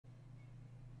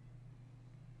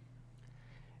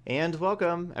And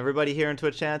welcome everybody here in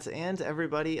Twitch chats and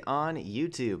everybody on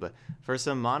YouTube for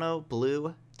some Mono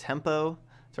Blue Tempo.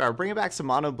 So we're bringing back some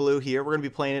Mono Blue here. We're going to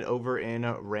be playing it over in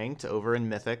Ranked, over in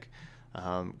Mythic.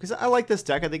 Because I like this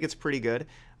deck. I think it's pretty good.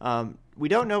 We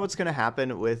don't know what's going to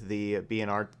happen with the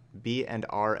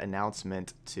B&R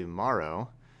announcement tomorrow.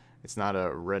 It's not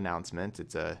a renouncement.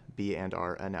 It's a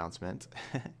B&R announcement.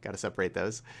 Got to separate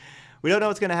those. We don't know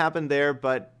what's going to happen there,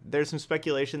 but there's some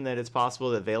speculation that it's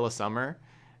possible that Veil of Summer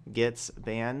gets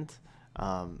banned,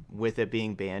 with it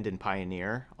being banned in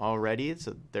Pioneer already.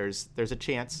 So there's a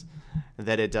chance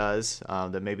that it does.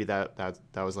 That maybe that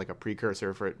was like a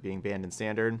precursor for it being banned in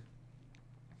Standard.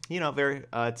 You know,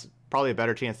 it's probably a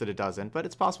better chance that it doesn't, but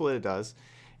it's possible that it does.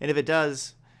 And if it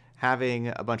does,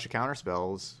 having a bunch of counter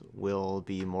spells will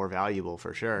be more valuable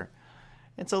for sure.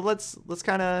 And so let's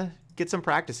kind of get some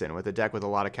practice in with a deck with a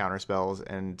lot of counter spells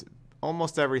and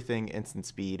almost everything instant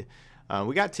speed.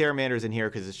 We got Terramanders in here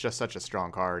because it's just such a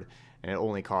strong card, and it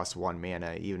only costs 1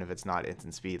 mana, even if it's not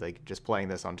instant speed. Like, just playing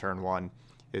this on turn 1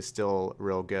 is still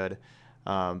real good.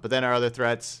 But then our other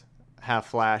threats have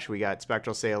flash. We got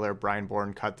Spectral Sailor,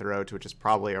 Brineborn Cutthroat, which is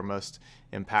probably our most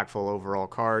impactful overall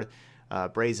card.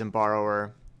 Brazen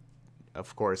Borrower,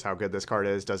 of course, how good this card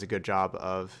is, does a good job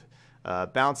of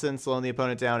bouncing, slowing the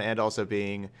opponent down, and also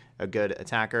being a good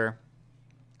attacker.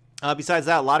 Besides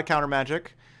that, a lot of counter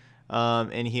magic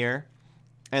in here.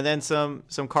 And then some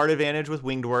card advantage with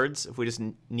Winged Words. If we just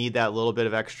need that little bit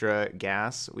of extra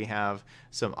gas, we have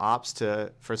some ops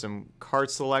for some card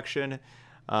selection.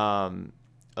 A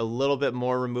little bit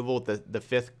more removal with the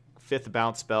fifth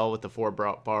bounce spell with the 4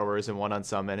 borrowers and 1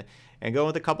 unsummon, and going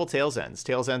with a couple Tails Ends.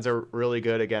 Tails Ends are really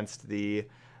good against the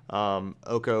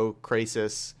Oko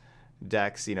Krasis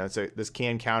decks. You know, so this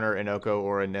can counter an Oko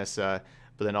or a Nissa,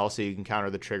 but then also you can counter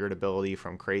the triggered ability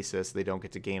from Krasis. They don't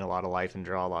get to gain a lot of life and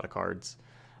draw a lot of cards.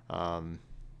 You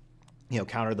know,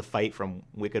 counter the fight from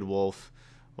Wicked Wolf,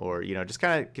 or, you know, just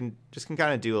can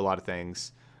kind of do a lot of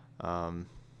things.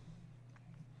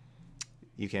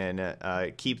 You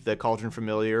can keep the Cauldron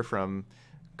Familiar from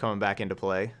coming back into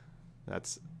play.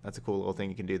 That's a cool little thing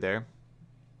you can do there.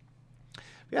 But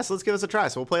yeah, so let's give us a try.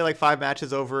 So we'll play like 5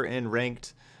 matches over in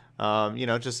Ranked. You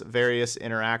know, just various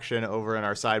interaction over in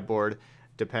our sideboard,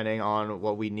 depending on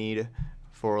what we need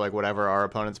for like whatever our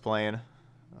opponent's playing.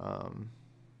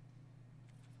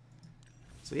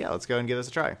 So yeah, let's go and give this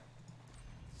a try.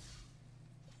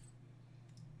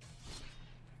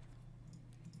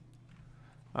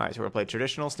 Alright, so we're going to play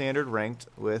traditional, standard, ranked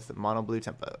with Mono Blue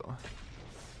Tempo.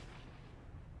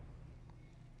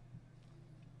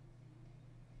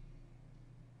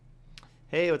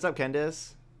 Hey, what's up,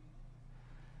 Kendis?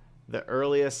 The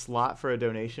earliest slot for a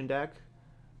donation deck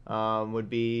would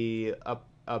be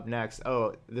up next.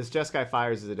 Oh, this Jeskai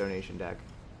Fires is a donation deck.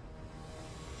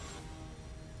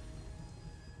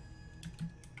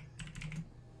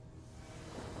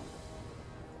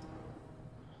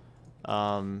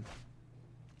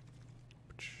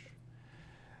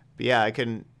 But yeah, I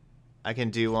can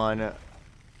do one,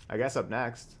 I guess, up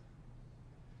next.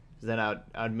 Then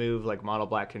I'd move like Mono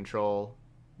Black Control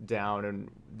down, and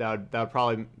that would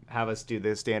probably have us do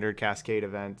the standard Cascade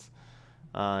event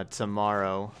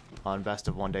tomorrow on Best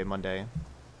of One Day Monday.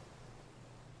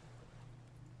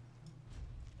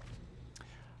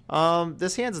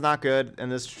 This hand's not good,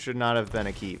 and this should not have been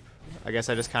a keep. I guess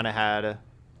I just kind of had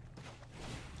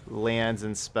lands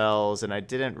and spells, and I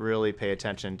didn't really pay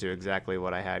attention to exactly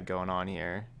what I had going on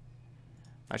here.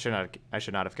 I should not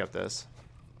have kept this.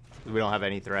 We don't have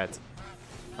any threats,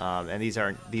 and these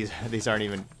aren't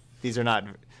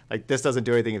like, this doesn't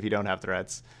do anything if you don't have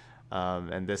threats,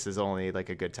 and this is only like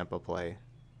a good tempo play.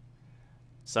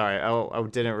 Sorry, I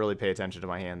didn't really pay attention to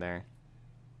my hand there,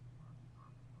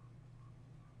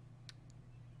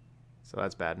 so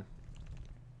that's bad.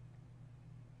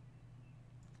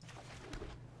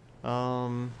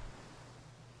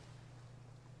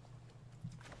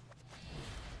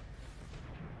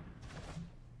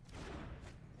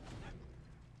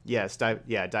 Yes, dive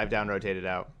down, rotate it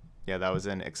out. Yeah, that was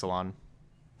in Ixalan.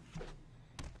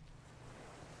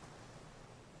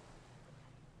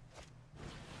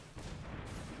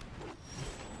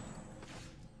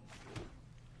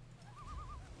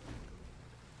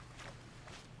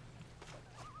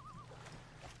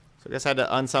 So I guess I had to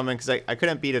unsummon because I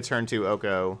couldn't beat a turn 2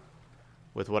 Oko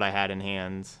with what I had in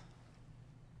hand.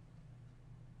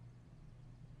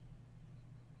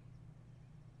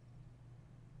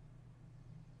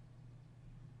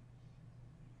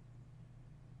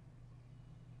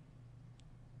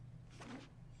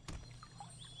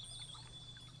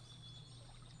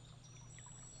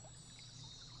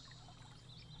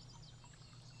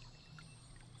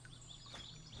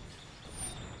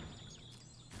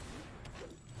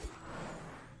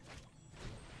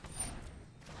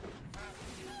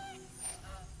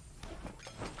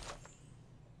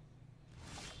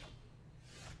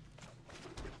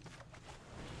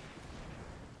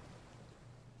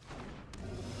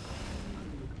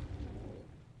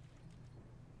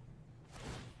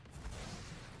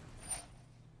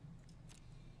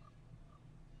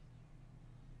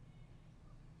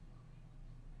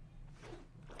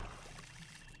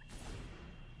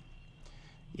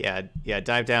 Yeah, yeah,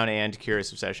 Dive Down and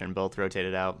Curious Obsession both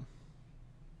rotated out.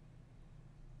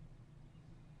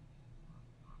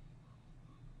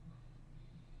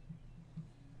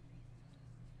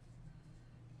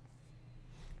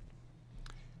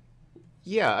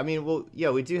 Yeah, I mean, well, yeah,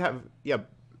 we do have, yeah,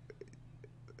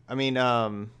 I mean,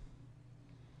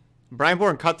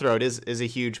 Brineborn Cutthroat is a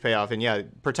huge payoff, and yeah,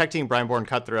 protecting Brineborn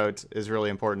Cutthroat is really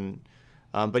important.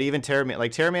 But even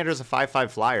Terramander is a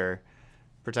 5/5 flyer.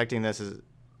 Protecting this is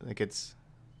like it's,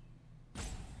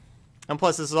 and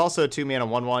plus this is also a 2-mana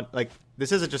 1/1. Like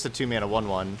this isn't just a 2-mana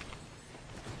 1/1.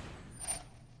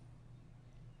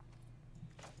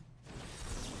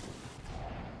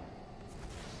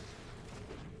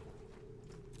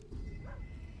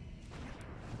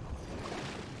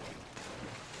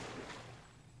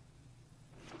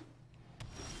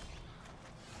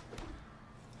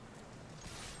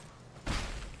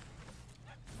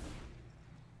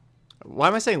 Why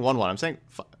am I saying 1/1? I'm saying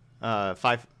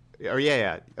 5. Or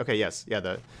yeah. Okay, yes, yeah.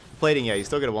 The plating, yeah. You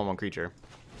still get a 1/1 creature.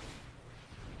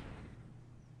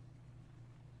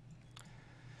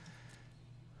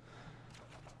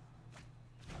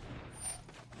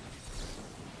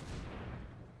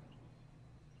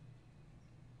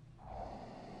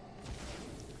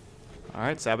 All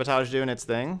right, Sabotage doing its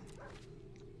thing.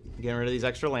 Getting rid of these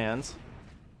extra lands.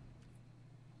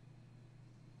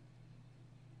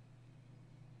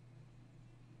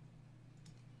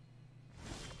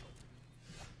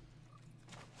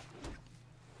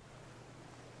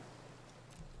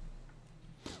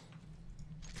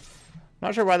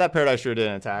 Not sure why that Paradise Druid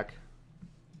didn't attack.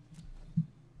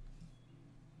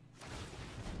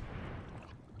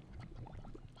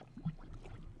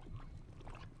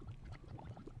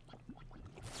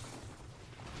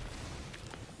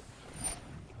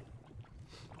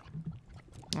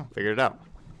 Oh, figured it out.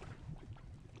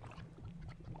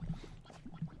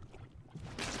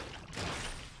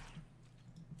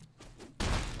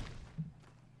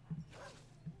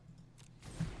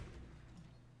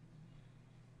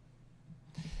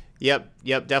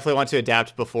 Yep, definitely want to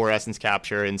adapt before Essence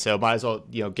Capture, and so might as well,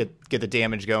 get the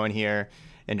damage going here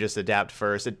and just adapt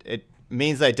first. It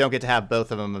means that I don't get to have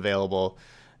both of them available,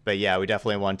 but yeah, we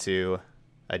definitely want to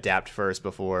adapt first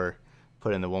before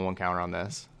putting the 1/1 counter on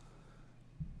this.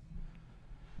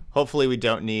 Hopefully we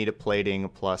don't need plating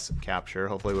plus capture.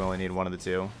 Hopefully we only need one of the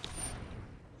two.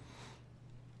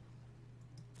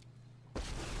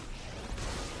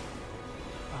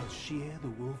 I'll shear the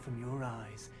wool from your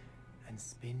eyes and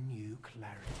spin you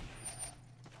clarity.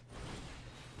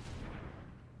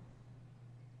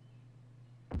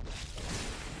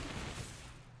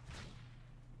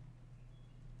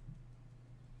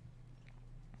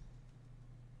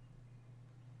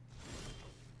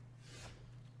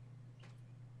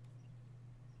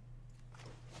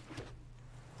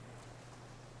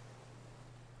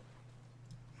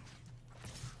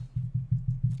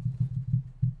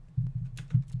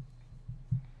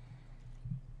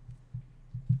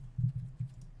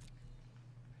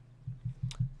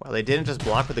 Well, they didn't just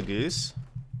block with the goose.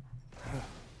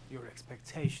 Your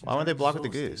expectations. Why wouldn't they block with the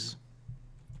goose?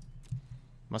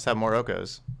 Must have more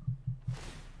Okos.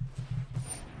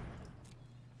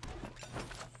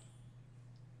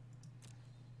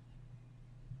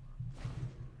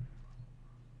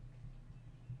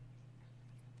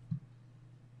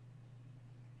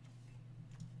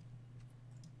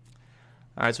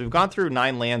 Alright, so we've gone through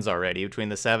 9 lands already, between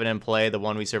the 7 in play, the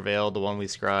one we surveilled, the one we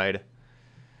scryed.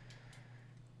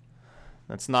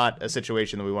 That's not a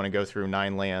situation that we want to go through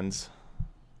 9 lands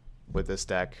with this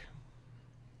deck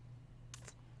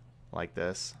like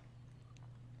this.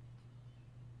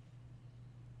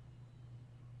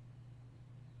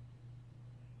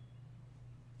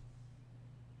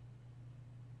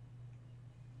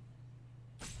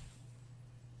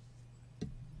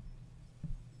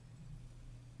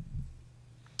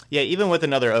 Yeah, even with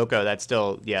another Oko, that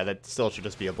still should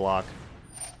just be a block.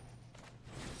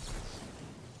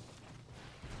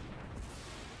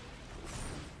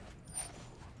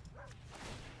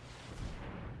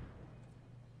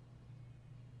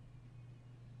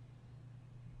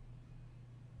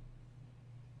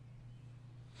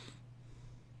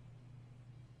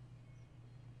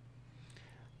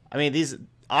 I mean,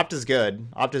 Opt is good.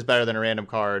 Opt is better than a random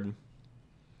card.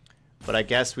 But I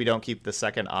guess we don't keep the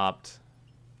second Opt.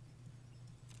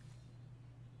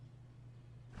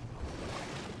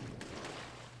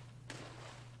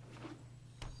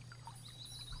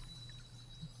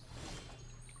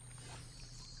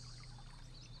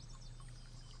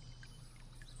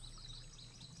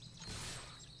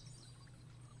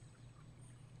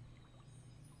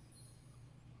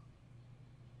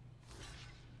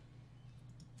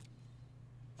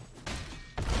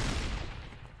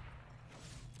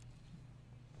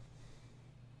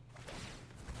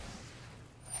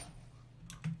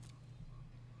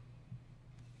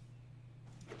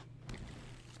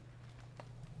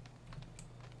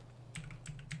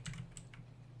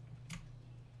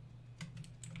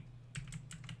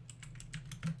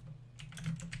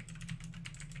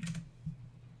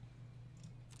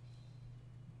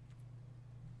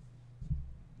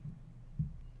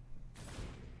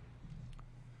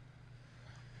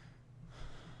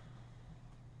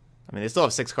 I mean, they still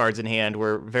have 6 cards in hand.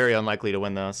 We're very unlikely to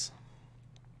win this.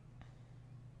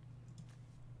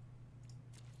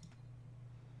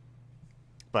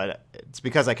 But it's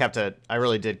because I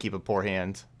really did keep a poor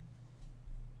hand.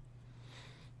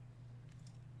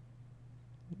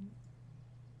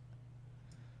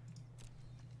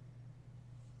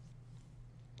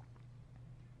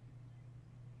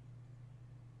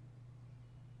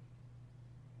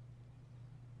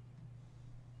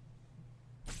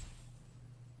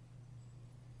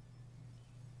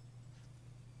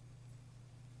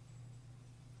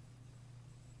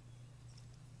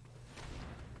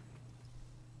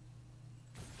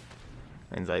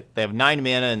 And like they have 9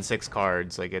 mana and 6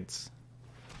 cards. Like it's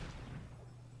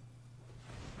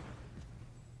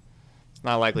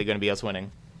not likely going to be us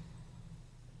winning.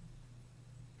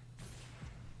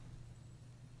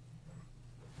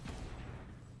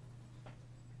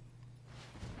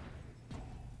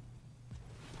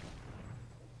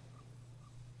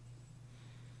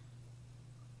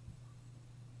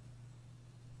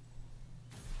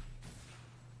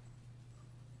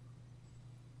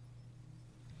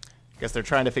 Guess they're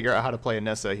trying to figure out how to play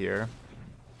Anissa here.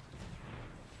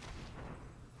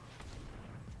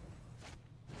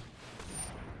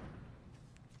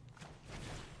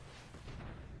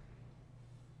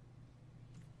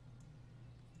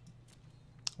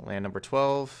 Land number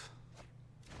 12.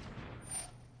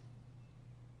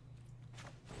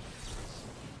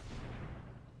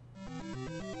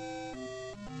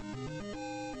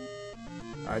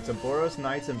 Alright, so Boros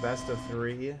Knights in best of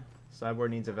 3.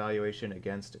 Sideboard needs evaluation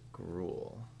against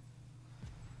Gruul.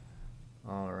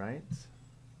 Alright.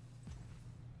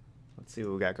 Let's see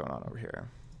what we got going on over here.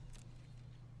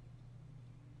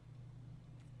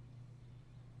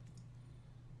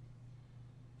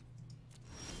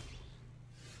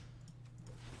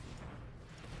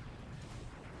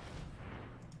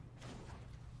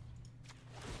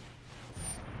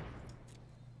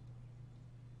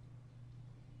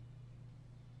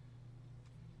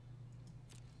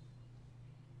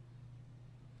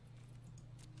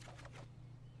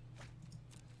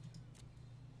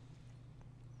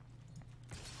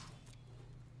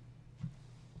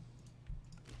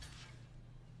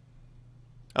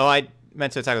 Oh, I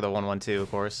meant to attack with a 1/1/2, of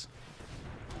course.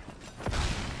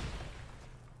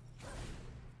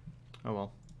 Oh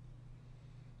well.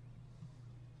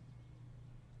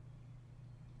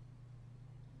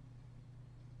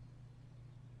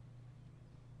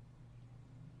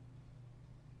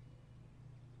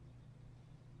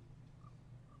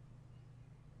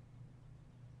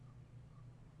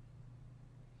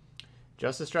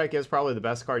 Justice Strike is probably the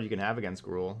best card you can have against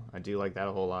Gruul. I do like that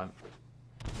a whole lot.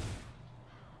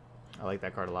 I like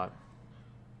that card a lot.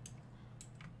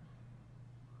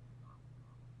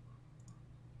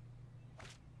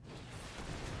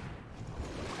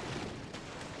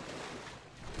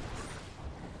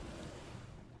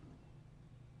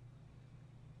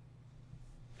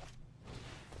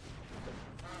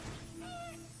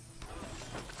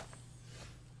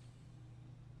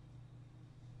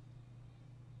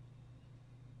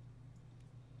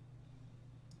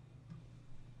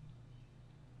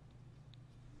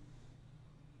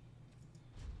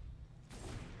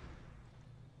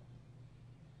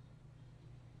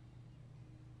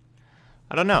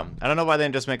 I don't know. I don't know why they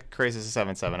didn't just make Krasis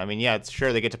a 7/7. I mean, yeah, it's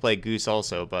sure they get to play Goose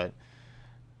also, but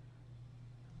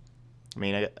I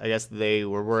mean, I guess they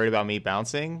were worried about me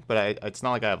bouncing, but it's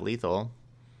not like I have lethal.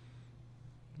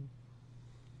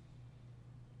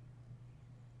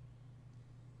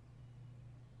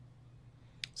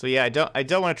 So yeah, I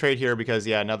don't want to trade here because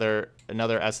yeah, another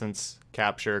essence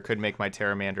capture could make my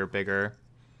Terramander bigger.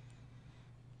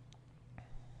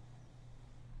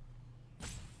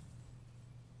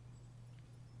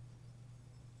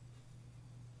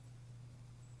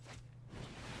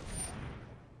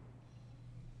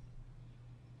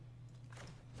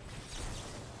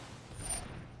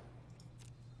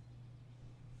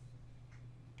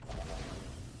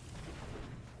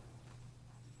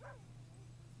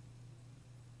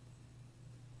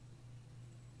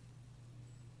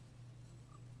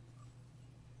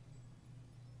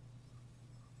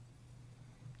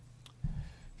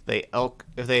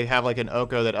 If they have like an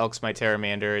Oko that elks my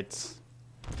Terramander, it's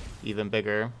even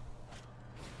bigger.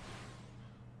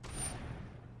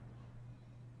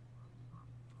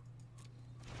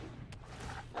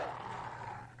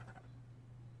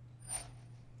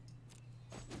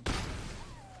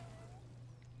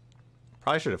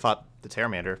 Probably should have fought the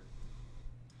Terramander.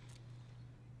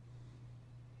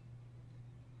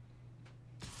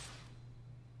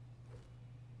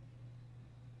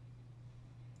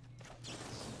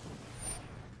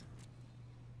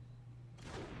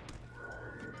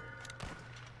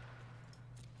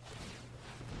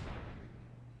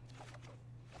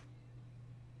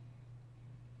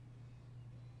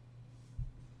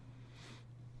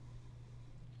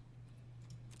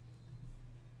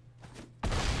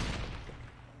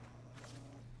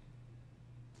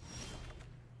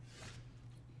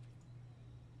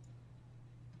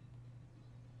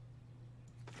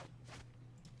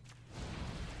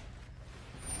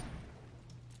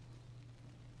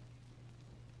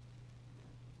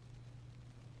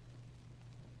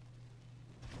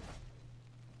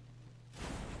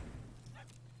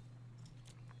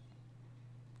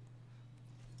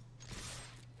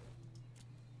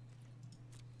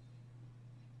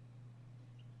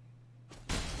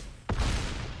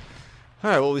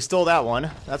 Alright, well we stole that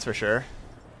one, that's for sure.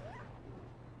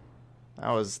 That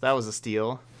was a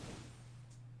steal.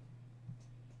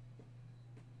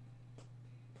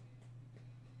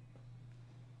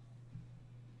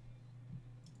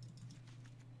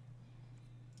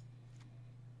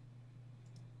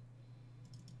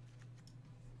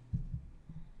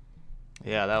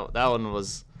 Yeah, that one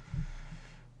was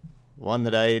one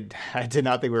that I did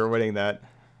not think we were winning that.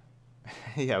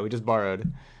 Yeah, we just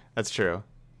borrowed. That's true.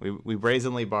 We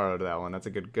brazenly borrowed that one. That's a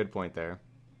good point there.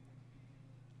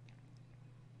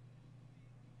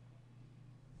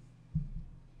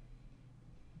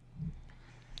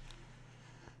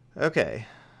 Okay.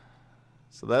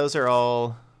 So those are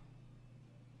all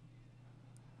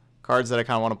cards that I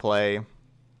kind of want to play.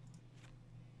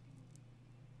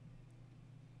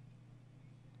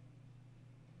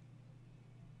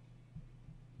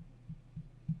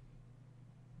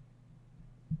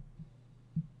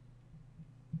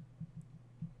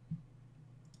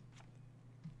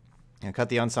 And cut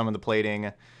the unsummon, the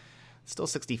plating. Still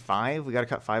 65. We got to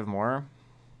cut 5 more.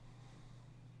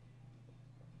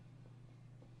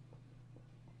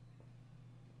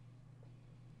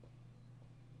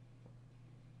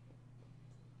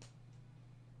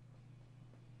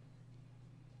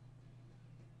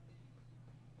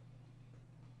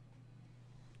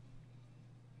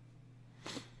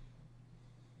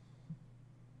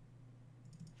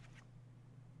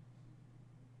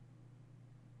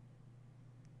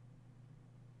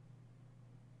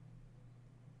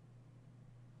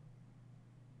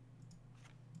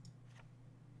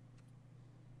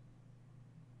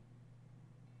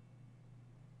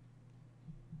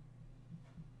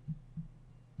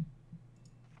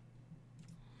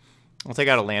 I'll take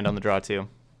out a land on the draw too.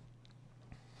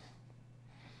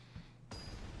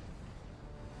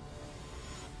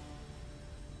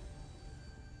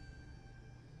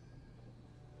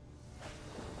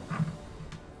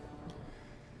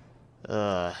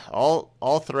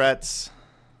 All threats,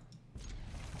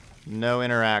 no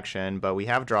interaction, but we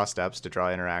have draw steps to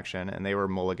draw interaction, and they were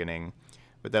mulliganing.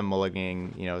 With them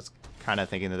mulliganing, you know, it's kind of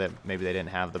thinking that maybe they didn't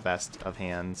have the best of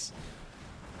hands.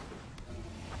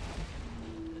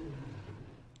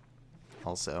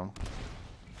 Also.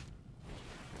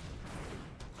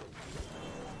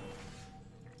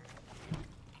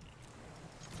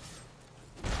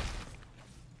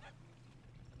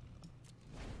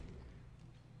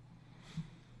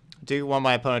 Do want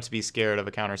my opponent to be scared of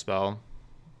a counterspell,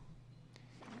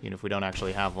 even if we don't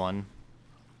actually have one.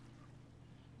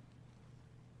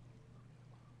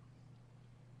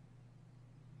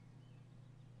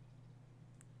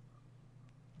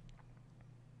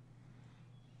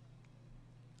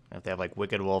 If they have like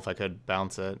Wicked Wolf, I could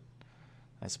bounce it,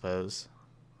 I suppose.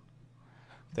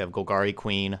 If they have Golgari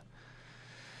Queen,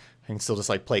 I can still just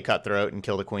like play Cutthroat and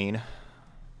kill the Queen.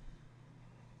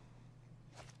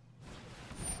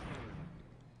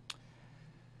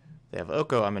 They have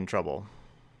Oko, I'm in trouble.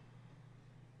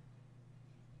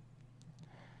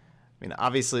 I mean,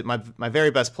 obviously, my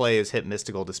very best play is hit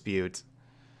Mystical Dispute.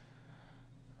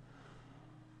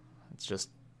 It's just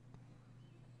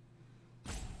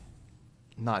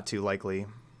not too likely.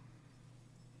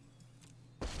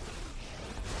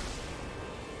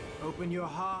 Open your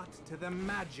heart to the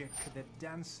magic that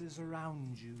dances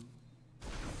around you.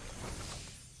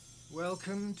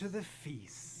 Welcome to the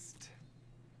feast.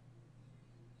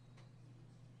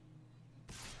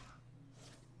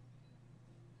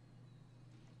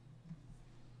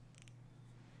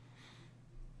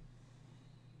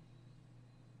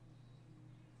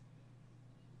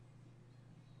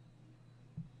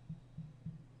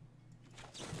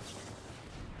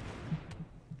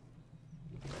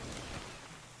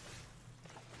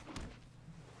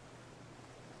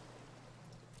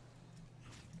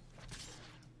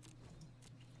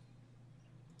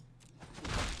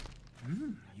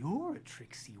 You're a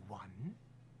tricksy one.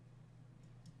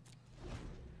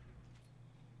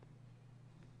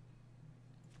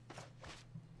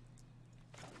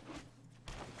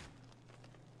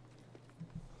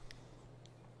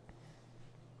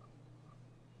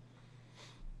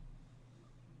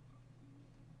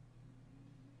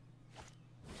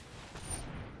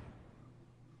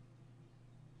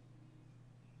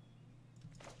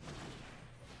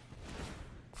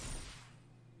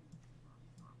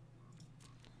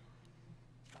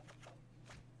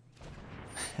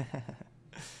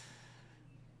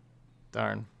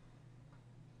 Darn.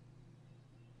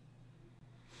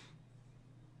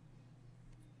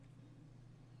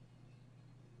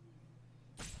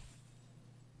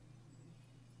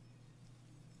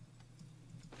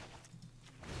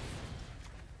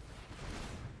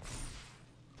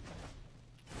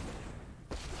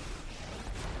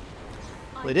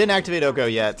 Well, they didn't activate Oko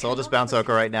yet, so I'll just bounce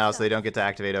Oko right now so they don't get to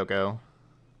activate Oko.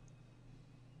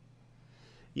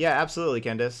 Yeah, absolutely,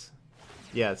 Candice.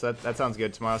 Yeah, so that sounds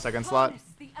good. Tomorrow, second slot.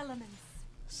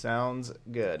 Sounds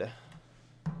good.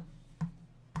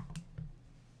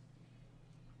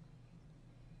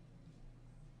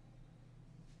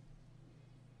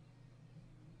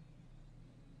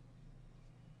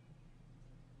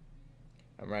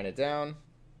 I'm writing it down.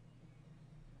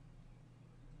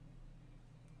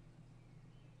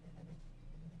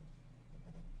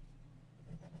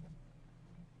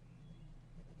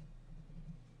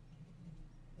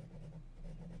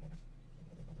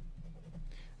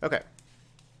 Okay.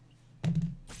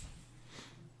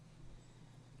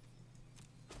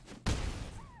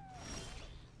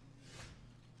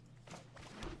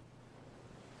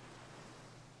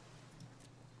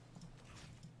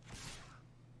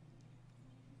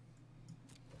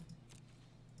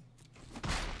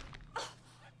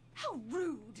 How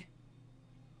rude!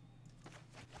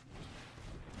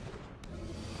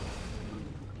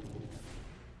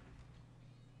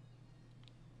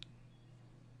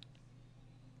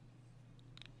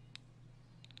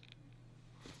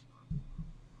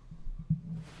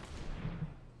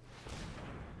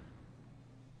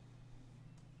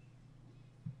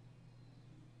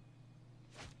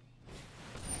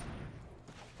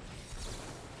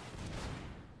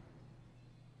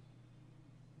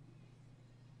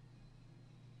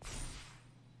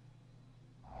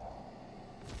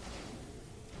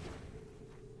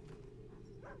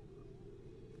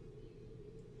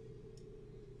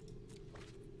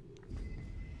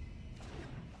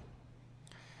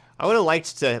 I would have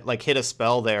liked to like hit a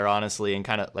spell there, honestly, and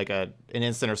kind of like an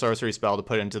instant or sorcery spell to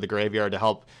put into the graveyard to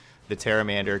help the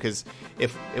Pteramander. Because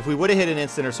if we would have hit an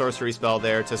instant or sorcery spell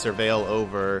there to surveil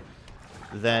over,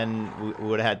 then we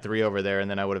would have had 3 over there,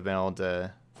 and then I would have been able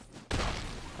to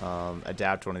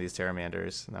adapt one of these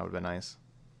Pteramanders, and that would have been nice.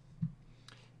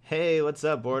 Hey, what's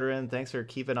up, Borderin? Thanks for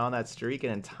keeping on that streak an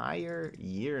entire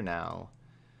year now.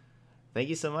 Thank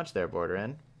you so much there,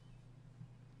 Borderin.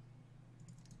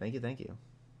 Thank you, thank you.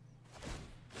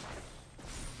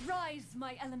 Rise,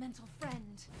 my elemental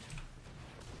friend.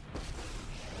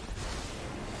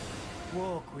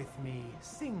 Walk with me,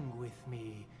 sing with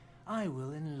me. I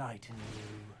will enlighten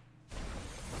you.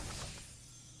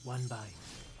 One bite,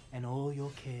 and all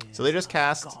your cares. So they just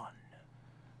cast gone.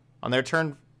 On their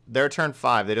turn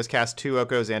 5. They just cast 2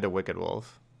 Okos and a Wicked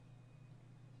Wolf.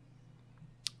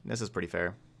 This is pretty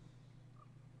fair.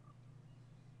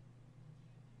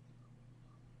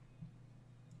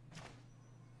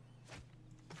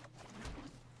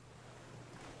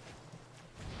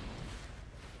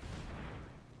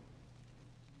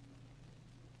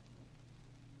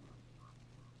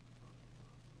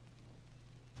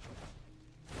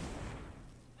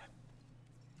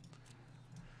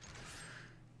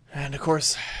 And of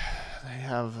course, they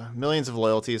have millions of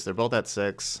loyalties. They're both at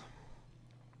 6.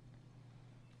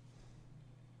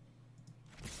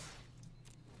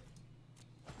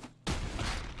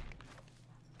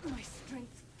 My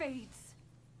strength fades.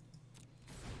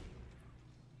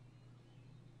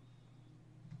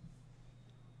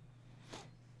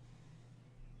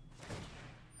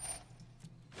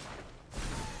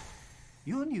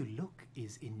 Your new look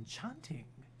is enchanting.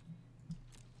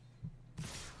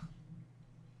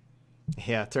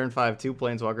 Yeah, turn 5, 2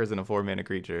 planeswalkers and a 4-mana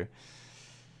creature.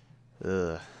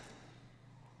 Ugh.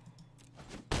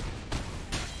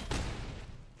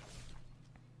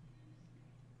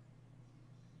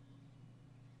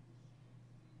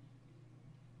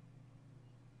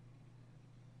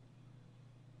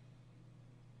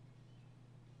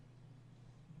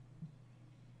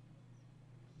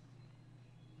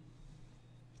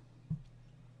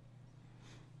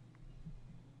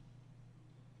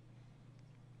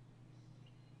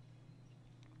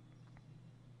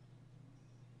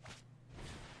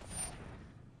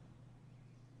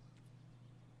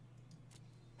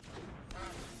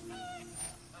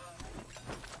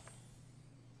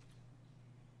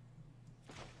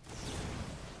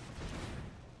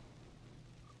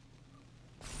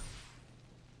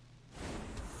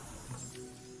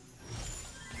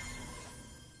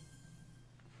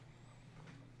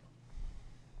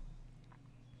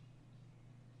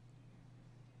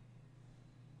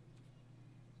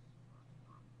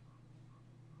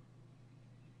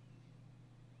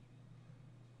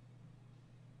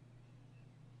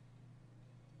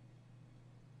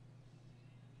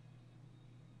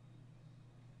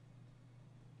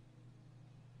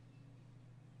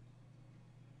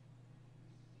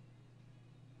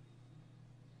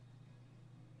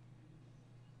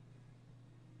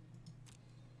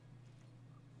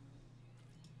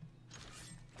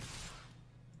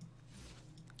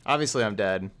 Obviously, I'm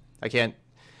dead. I can't...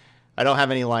 I don't have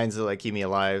any lines that, like, keep me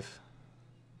alive.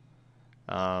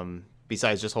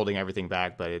 Besides just holding everything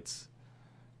back, but it's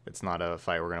not a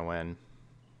fight we're going to win.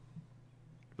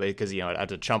 Because, you know, I have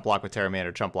to chump block with Terramander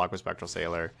or chump block with Spectral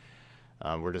Sailor.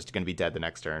 We're just going to be dead the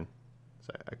next turn.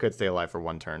 So I could stay alive for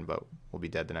one turn, but we'll be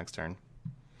dead the next turn.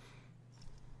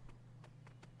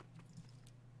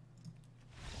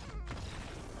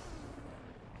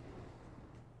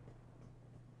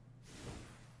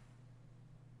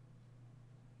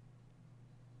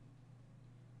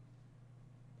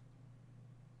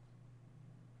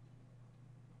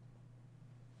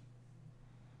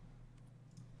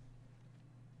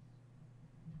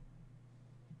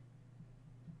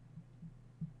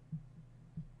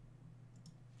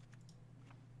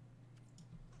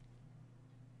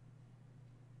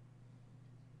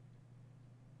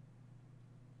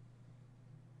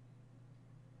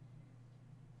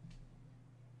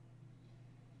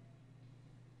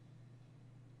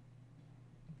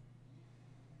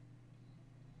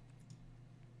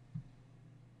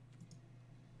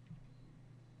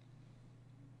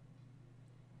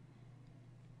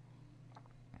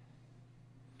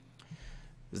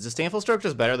 Is Disdainful Stroke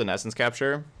just better than Essence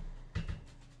Capture?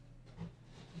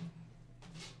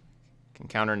 Can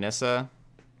counter Nissa.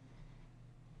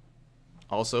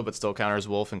 Also, but still counters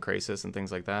Wolf and Krasis and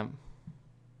things like that.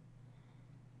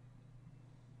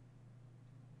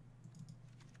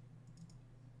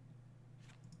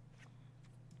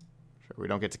 Sure, we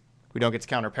don't get to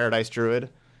counter Paradise Druid.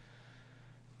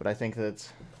 But I think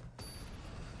that's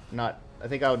not... I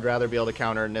think I would rather be able to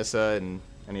counter Nissa and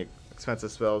any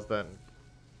expensive spells than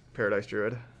Paradise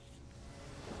Druid.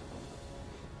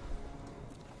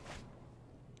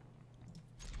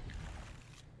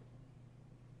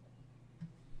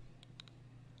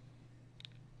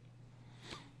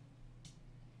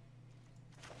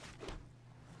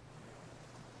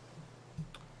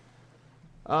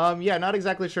 Yeah, not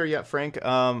exactly sure yet, Frank.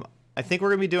 I think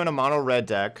we're gonna be doing a mono red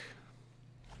deck.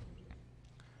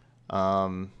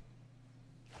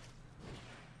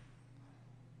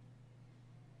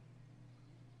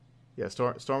 Yeah,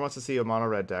 Storm wants to see a mono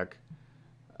red deck.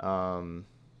 But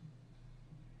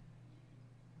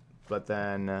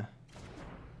then I'm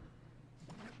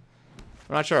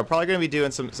not sure. I'm probably going to be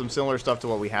doing some similar stuff to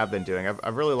what we have been doing.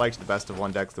 I've really liked the best of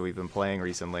one decks that we've been playing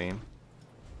recently.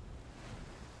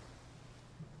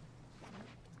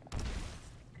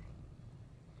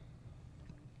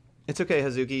 It's okay,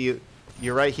 Hazuki.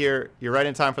 You're right here. You're right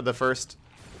in time for the first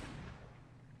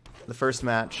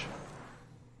match.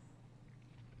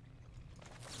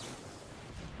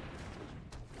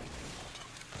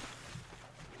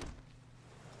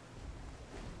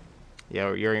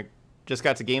 Yeah, you're just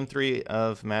got to game 3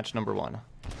 of match number 1.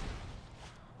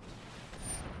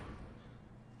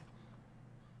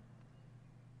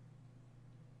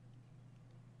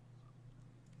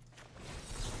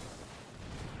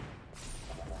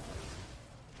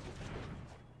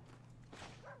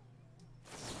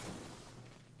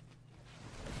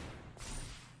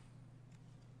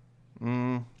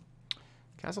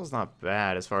 Castle's not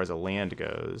bad as far as a land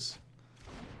goes.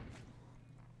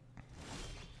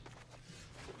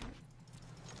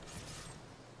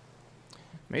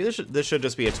 Maybe this should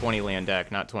just be a 20 land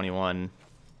deck, not 21.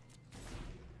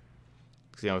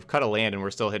 Because, you know, we've cut a land and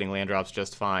we're still hitting land drops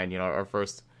just fine. You know, our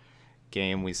first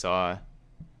game we saw,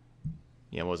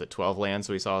 you know, what was it 12 lands?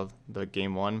 We saw the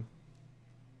game 1.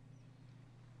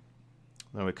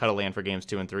 Then we cut a land for games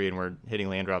 2 and 3 and we're hitting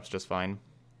land drops just fine.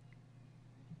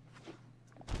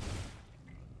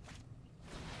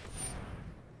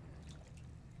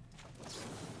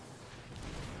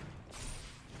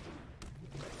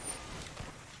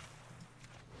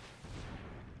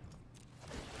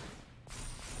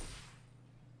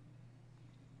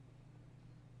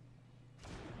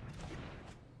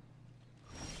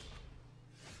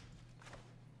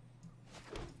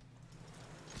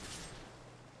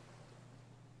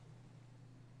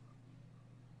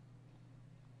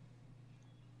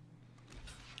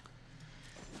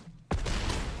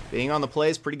 Being on the play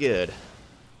is pretty good.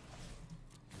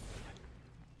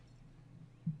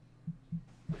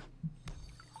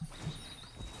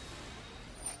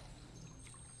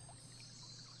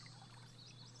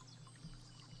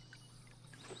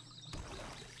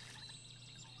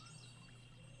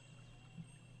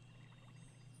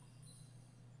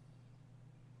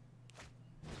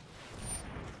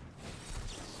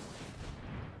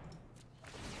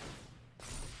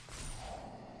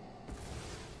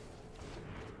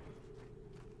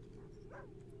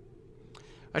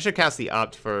 I should cast the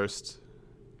Opt first,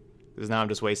 because now I'm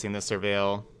just wasting the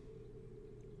Surveil.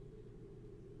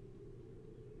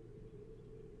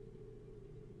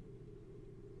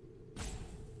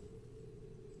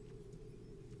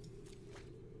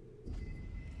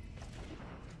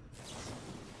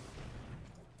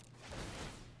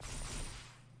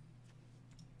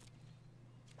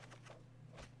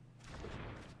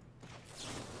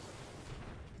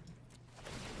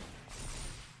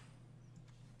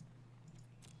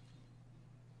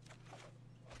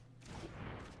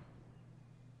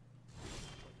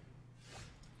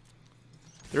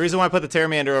 The reason why I put the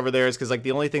Pteramander over there is because, like,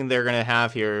 the only thing they're going to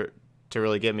have here to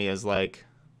really get me is, like,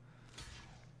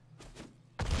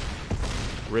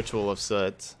 Ritual of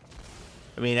Soot.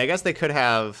 I mean, I guess they could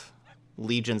have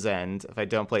Legion's End. If I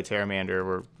don't play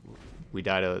Pteramander, we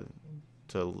die to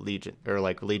Legion, or,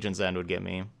 like, Legion's End would get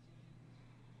me.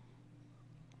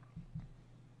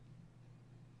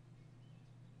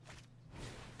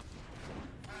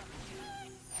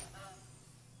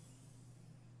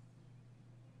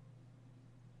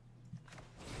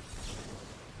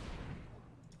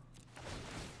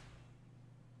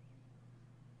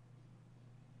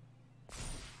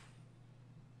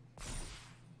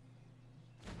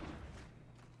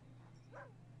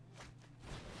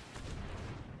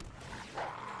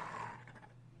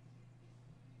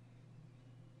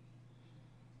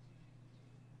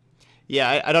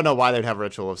 Yeah, I don't know why they'd have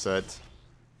Ritual of Soot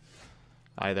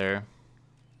either.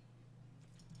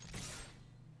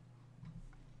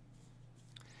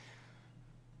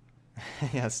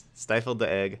 Yes, stifled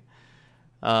the egg.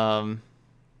 Because,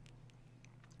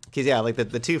 yeah, like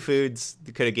the two foods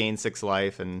could have gained 6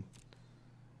 life and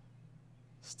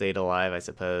stayed alive, I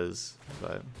suppose.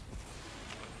 But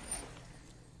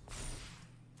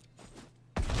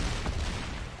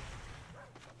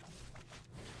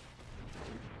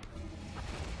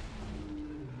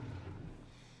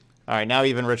all right, now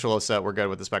even Ritual of Soot, we're good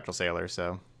with the Spectral Sailor,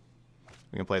 so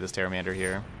we can play this Pteramander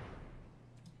here.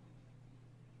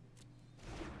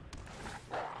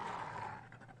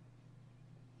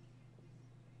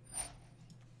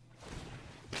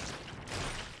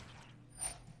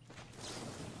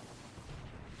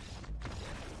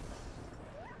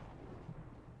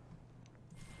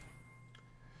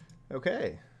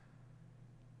 Okay.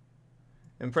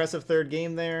 Impressive third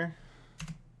game there.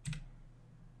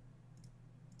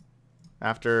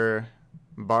 After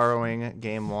borrowing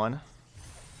game 1.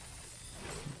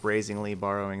 Brazenly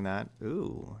borrowing that.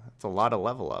 Ooh, that's a lot of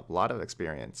level up. A lot of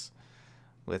experience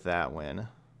with that win.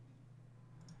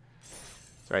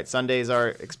 That's right, Sundays are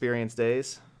experience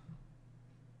days.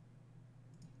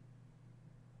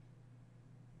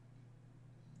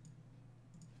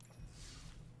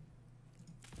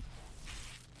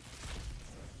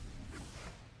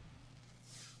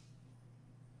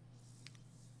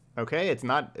 Okay, it's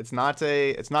not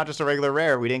just a regular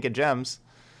rare. We didn't get gems.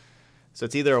 So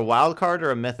it's either a wild card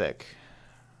or a mythic.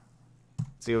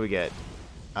 Let's see what we get.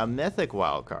 A mythic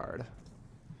wild card.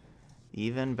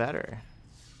 Even better.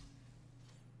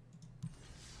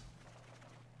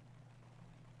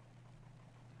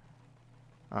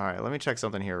 All right, let me check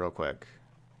something here real quick.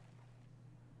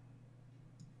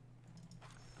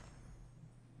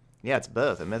 Yeah, it's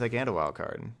both, a mythic and a wild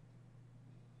card.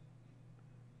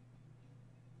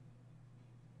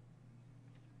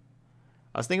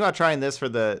 I was thinking about trying this for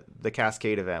the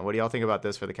Cascade event. What do y'all think about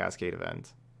this for the Cascade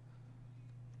event?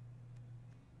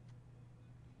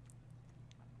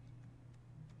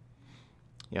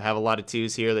 You have a lot of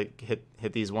 2s here that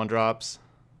hit these 1-drops.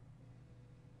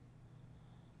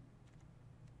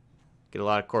 Get a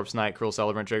lot of Corpse Knight, Cruel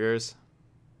Celebrant triggers.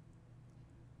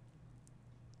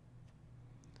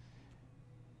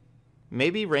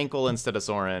 Maybe Rankle instead of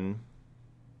Sorin.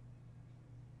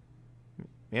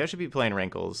 Maybe I should be playing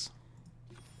Rankles.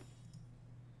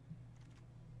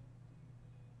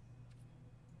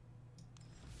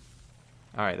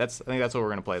 All right, I think that's what we're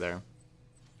gonna play there.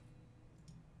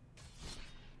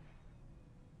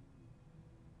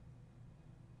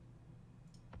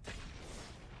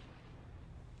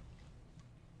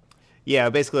 Yeah,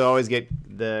 basically always get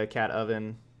the cat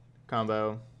oven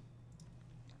combo.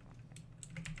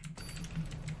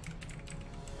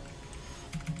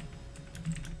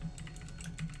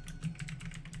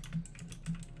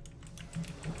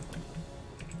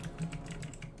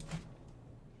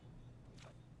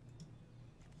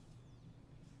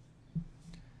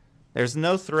 There's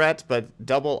no threat, but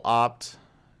double opt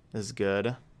is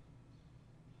good.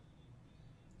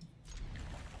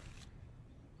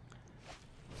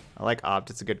 I like opt,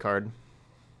 it's a good card.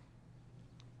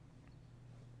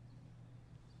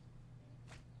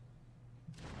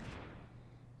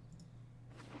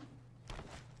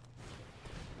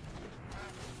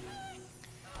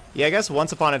 Yeah, I guess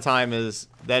Once Upon a Time is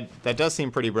that does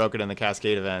seem pretty broken in the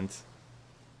Cascade event.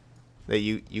 That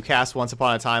you cast Once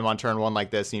Upon a Time on turn 1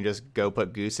 like this, and you just go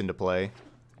put Goose into play.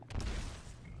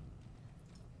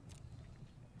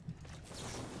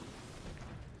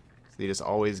 So you just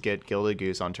always get Gilded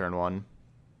Goose on turn 1.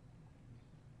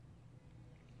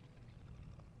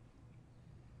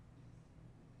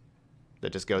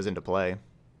 That just goes into play.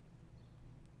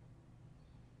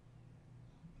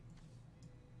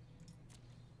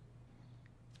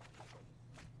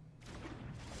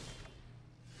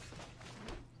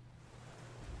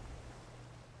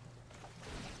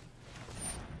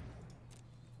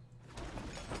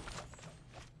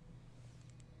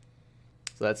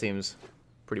 So that seems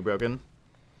pretty broken.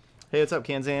 Hey, what's up,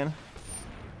 Kanzan?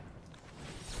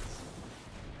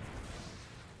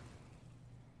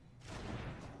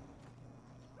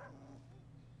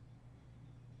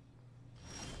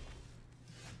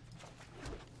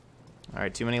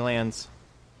 Alright, too many lands.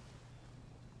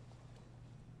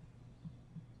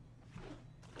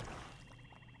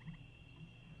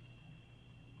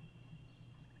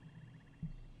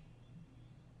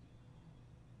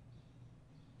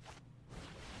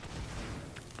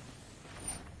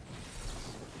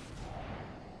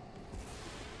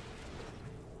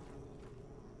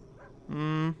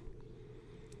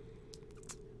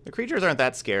 The creatures aren't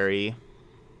that scary.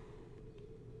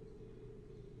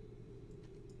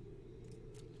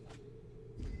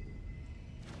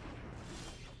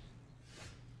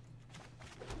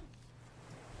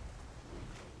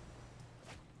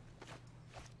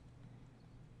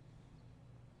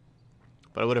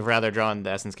 But I would have rather drawn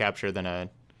the Essence Capture than a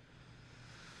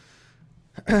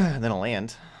than a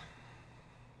land.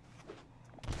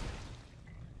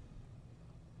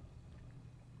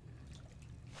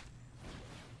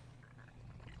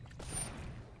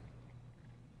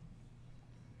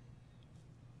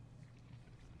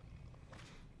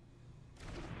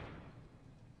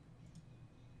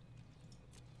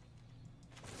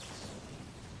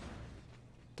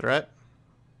 Threat?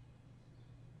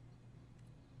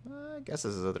 I guess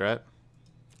this is a threat.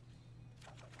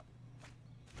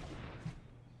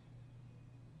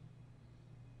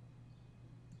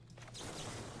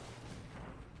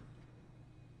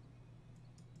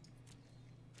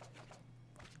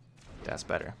 That's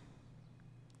better.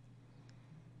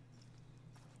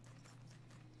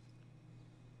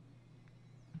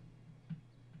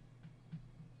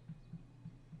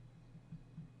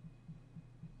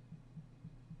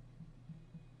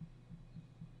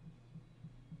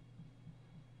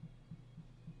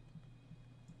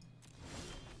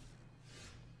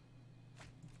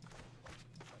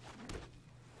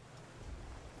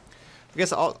 I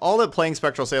guess all that playing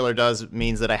Spectral Sailor does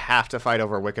means that I have to fight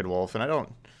over Wicked Wolf, and I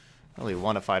don't really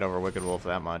want to fight over Wicked Wolf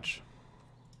that much.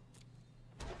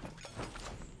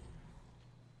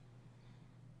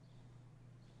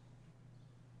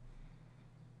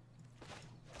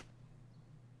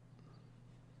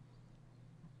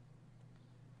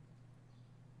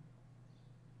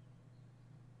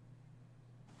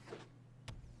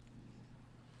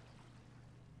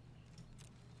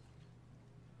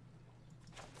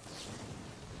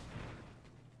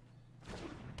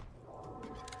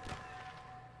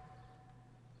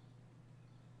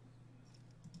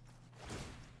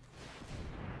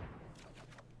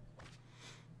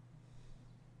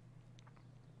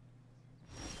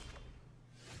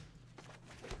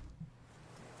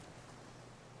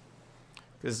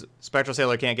 Because Spectral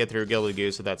Sailor can't get through Gilded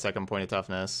Goose with that second point of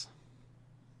toughness.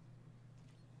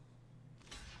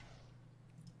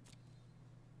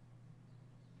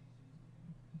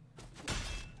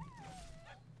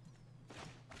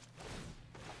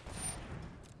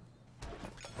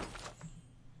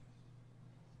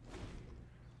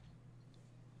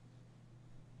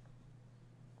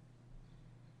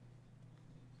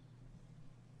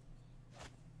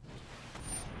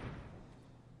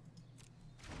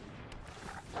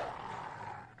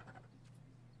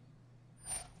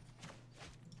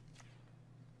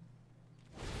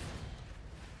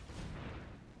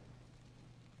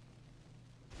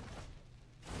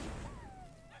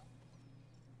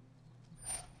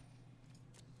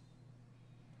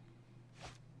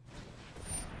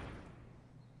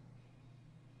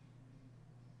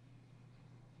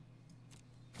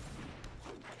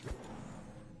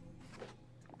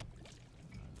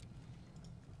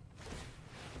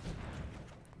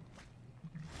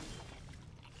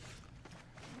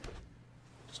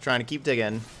 Just trying to keep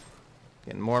digging.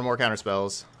 Getting more and more counter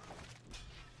spells.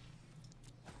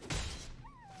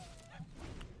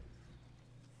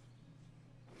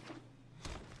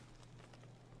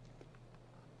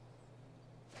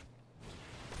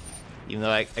 Even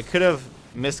though I could have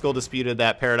Mystical Disputed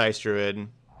that Paradise Druid.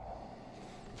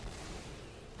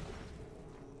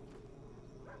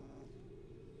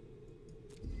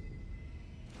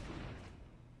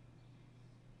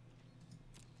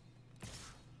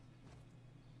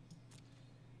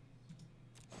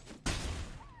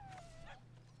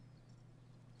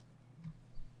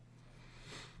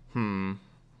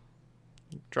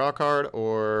 Draw a card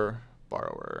or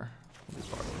Borrower? We'll do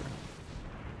Borrower.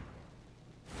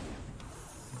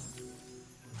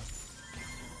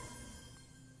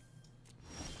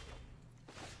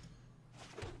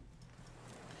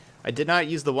 I did not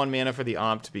use the 1 mana for the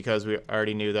Ompt because we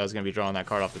already knew that I was going to be drawing that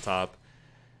card off the top.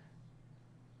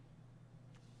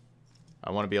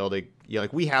 I want to be able to,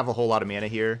 like we have a whole lot of mana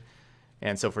here,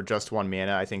 and so for just 1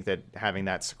 mana, I think that having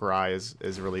that scry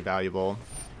is really valuable.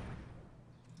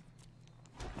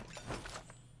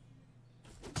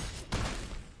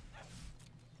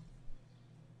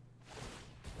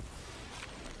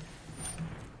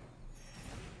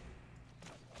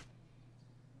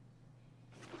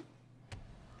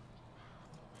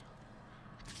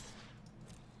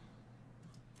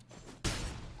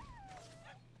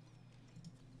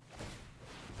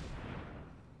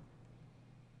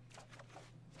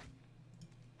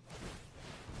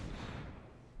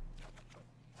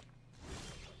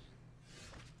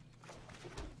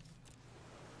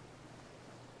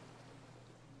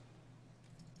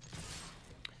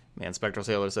 Man, Spectral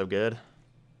Sailor is so good.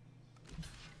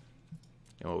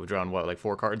 You know, we've drawn, what, like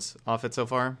 4 cards off it so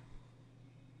far?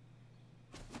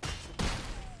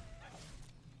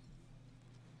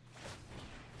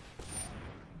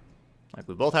 Like,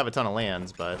 we both have a ton of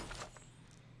lands, but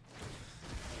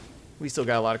we still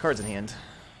got a lot of cards in hand.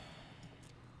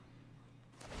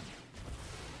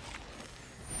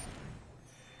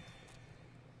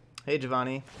 Hey,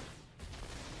 Giovanni.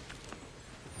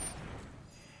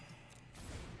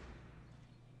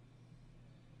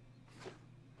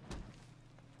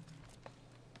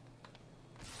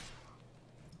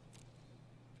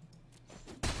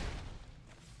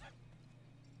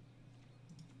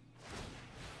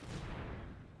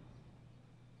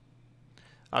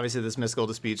 Obviously, this Mystical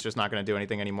Dispute's just not going to do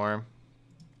anything anymore.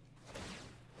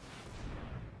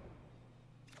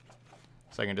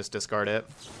 So I can just discard it.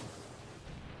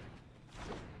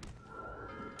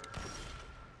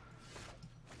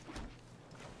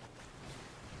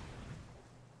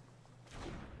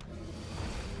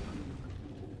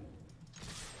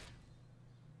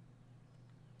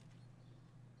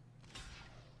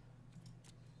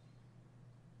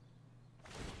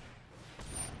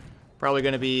 Probably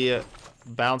going to be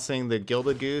bouncing the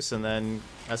Gilded Goose and then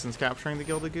Essence capturing the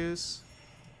Gilded Goose.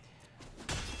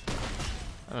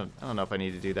 I don't know if I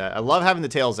need to do that. I love having the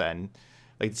Tail's End.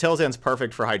 Like, the Tail's End's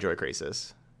perfect for Hydroid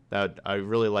Krasis. I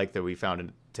really like that we found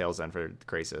a Tail's End for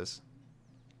Krasis.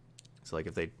 So, like,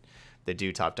 if they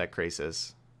do top deck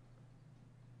Krasis.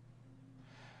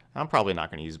 I'm probably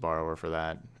not going to use Borrower for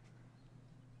that.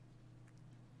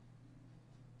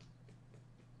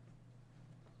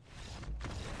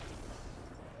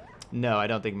 No, I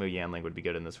don't think Mu Yanling would be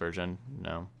good in this version.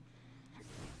 No.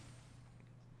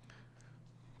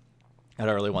 I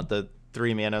don't really want the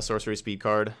 3 mana sorcery speed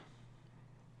card.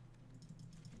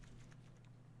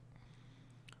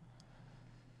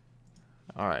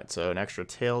 Alright, so an extra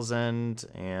Tail's End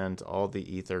and all the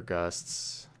Ether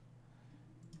Gusts.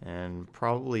 And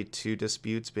probably 2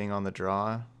 Disputes being on the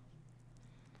draw.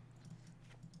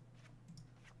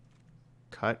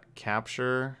 Cut,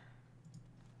 capture.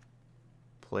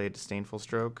 Play Disdainful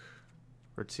Stroke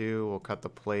for 2. We'll cut the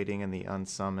plating and the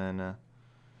unsummon.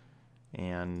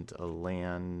 And a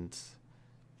land.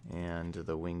 And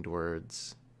the Winged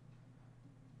Words.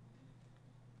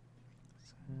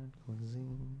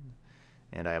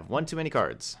 And I have 1 too many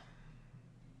cards.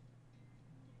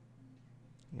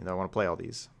 You know, I want to play all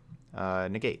these.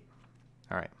 Negate.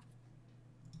 Alright.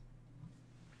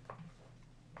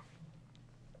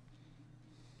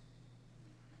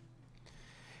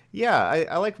 Yeah,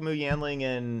 I like Mu Yanling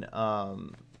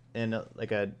in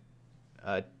like a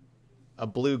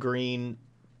blue-green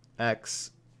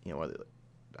X, you know,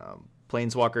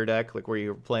 Planeswalker deck, like where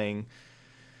you're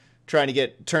trying to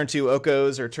get turn 2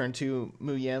 Okos or turn 2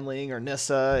 Mu Yanling or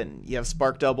Nissa, and you have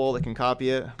Spark Double that can copy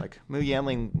it. Like Mu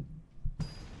Yanling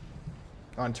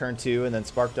on turn 2 and then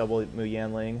Spark Double Mu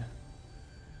Yanling.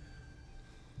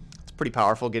 It's pretty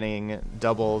powerful getting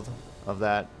doubled of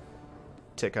that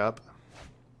tick up.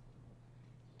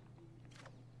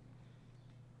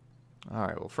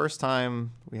 Alright, well, first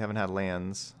time we haven't had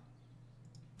lands.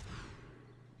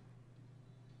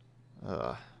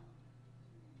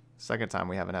 Second time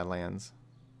we haven't had lands.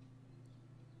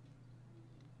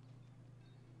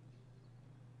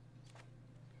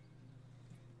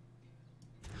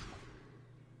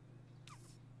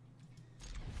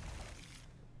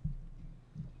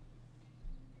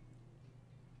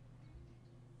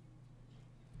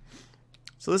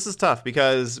 So this is tough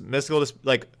because Mystical,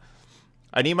 like,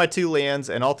 I need my 2 lands,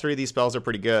 and all 3 of these spells are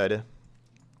pretty good.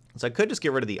 So I could just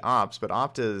get rid of the Opt, but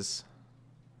Opt is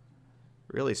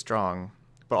really strong.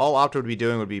 But all Opt would be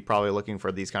doing would be probably looking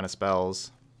for these kind of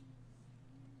spells.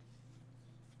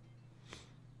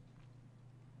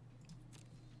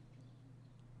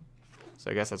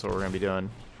 So I guess that's what we're going to be doing.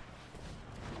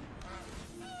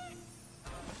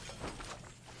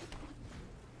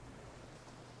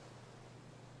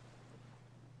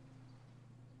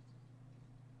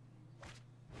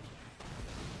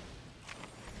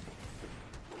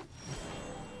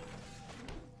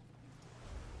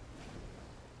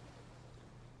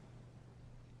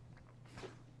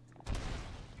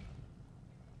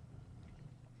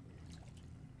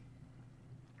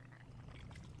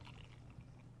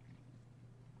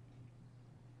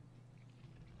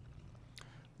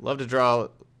 Love to draw,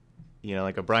 you know,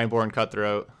 like a Brineborn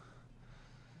Cutthroat.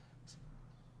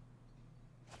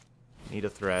 Need a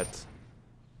threat.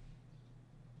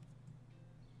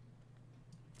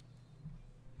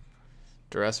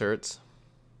 Duress hurts.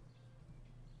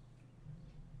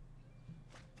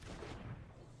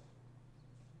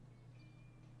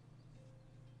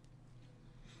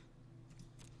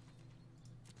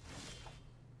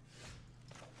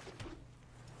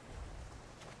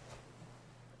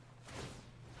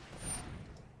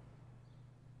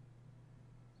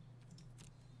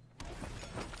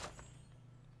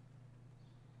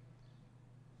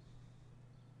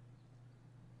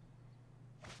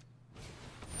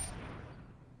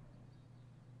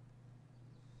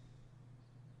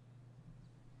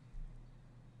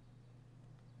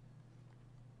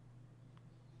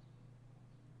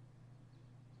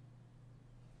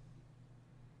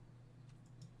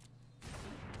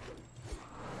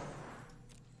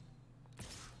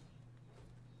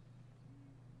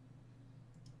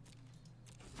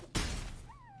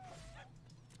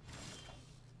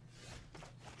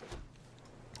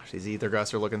 These Ether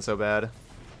Gusts are looking so bad.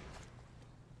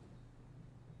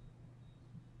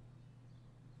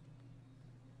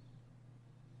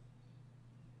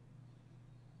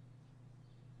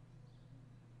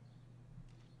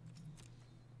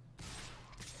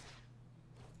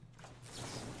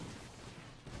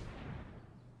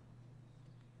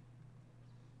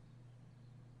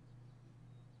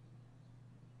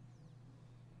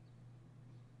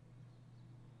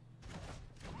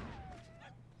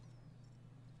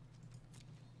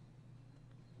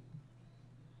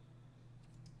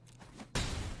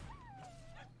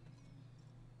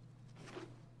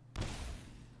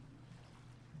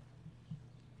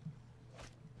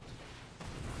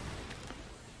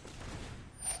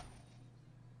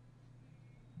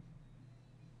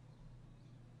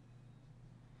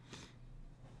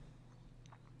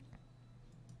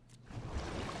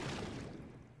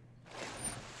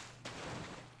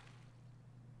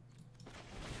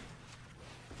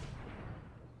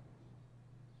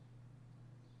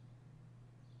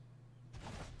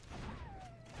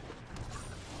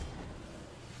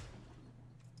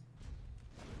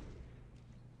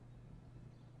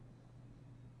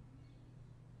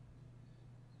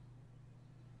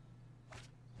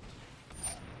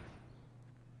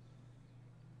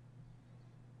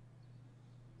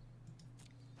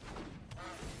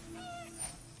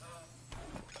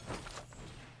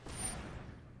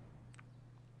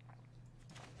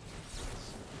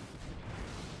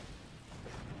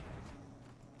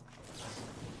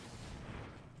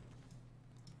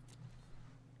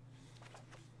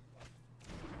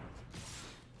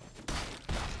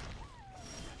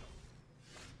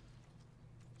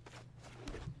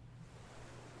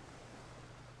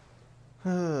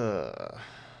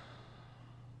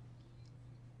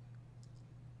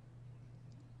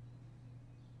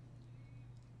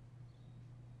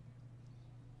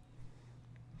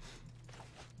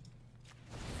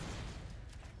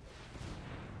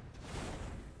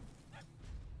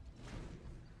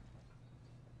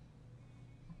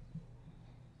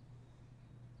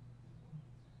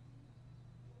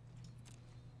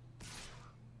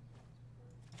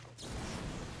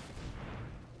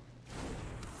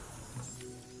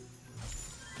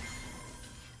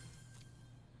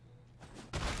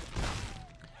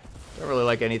 Don't really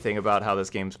like anything about how this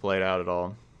game's played out at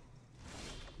all.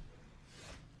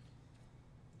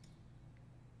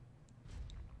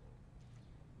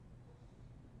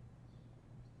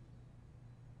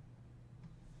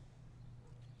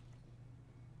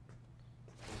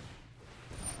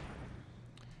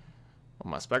 Oh,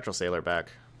 my Spectral Sailor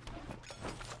back.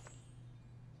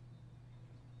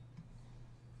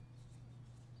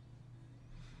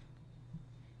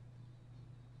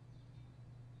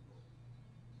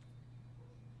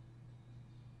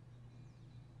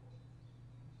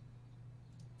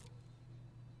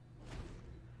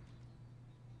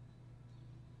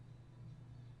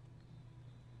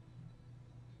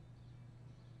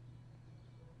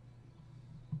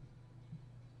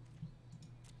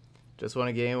 Just won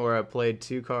a game where I played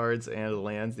 2 cards and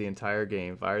lands the entire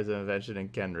game. Fires of Invention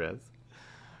and Kenrith.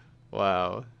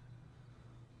 Wow.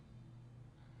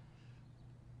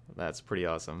 That's pretty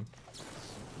awesome.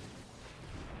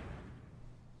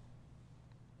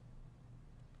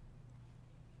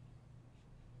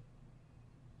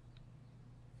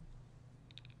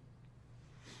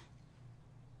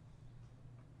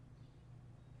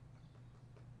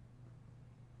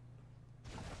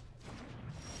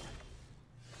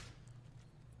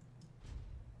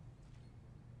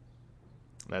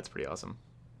 That's pretty awesome.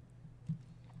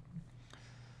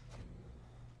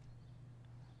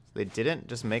 They didn't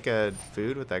just make a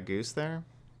food with that goose there?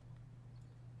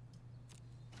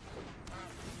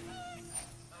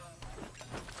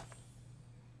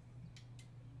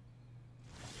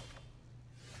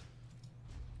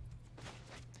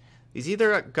 These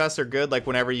either gusts are good like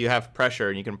whenever you have pressure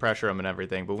and you can pressure them and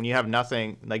everything, but when you have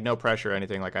nothing, like no pressure or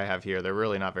anything like I have here, they're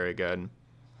really not very good.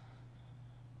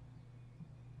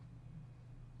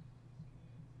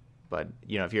 But,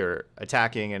 you know, if you're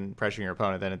attacking and pressuring your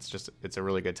opponent, then it's a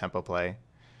really good tempo play.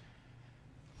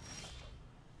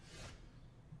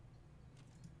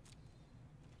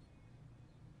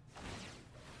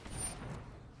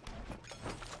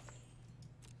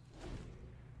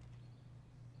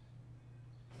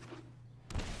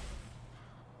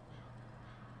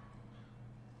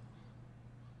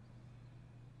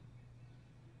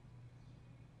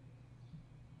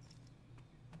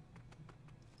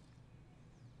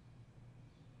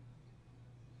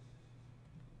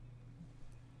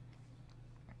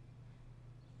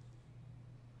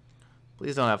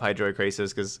 Please don't have Hydroid Krasis,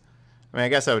 because I mean, I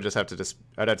guess I would just have to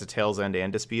I'd have to Tails End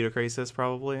and Dispute a Krasis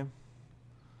probably.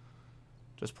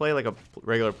 Just play like a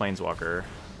regular Planeswalker.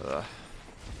 Ugh.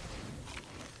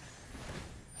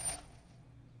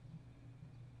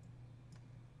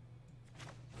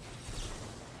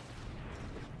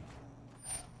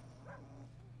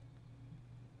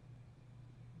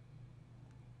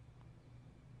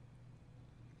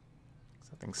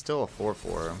 Something's still a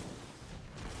 4/4.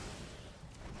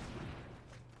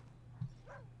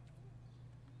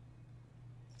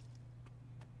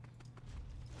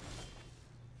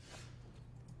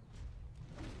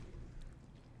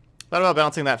 Thought about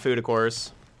bouncing that food, of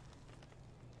course.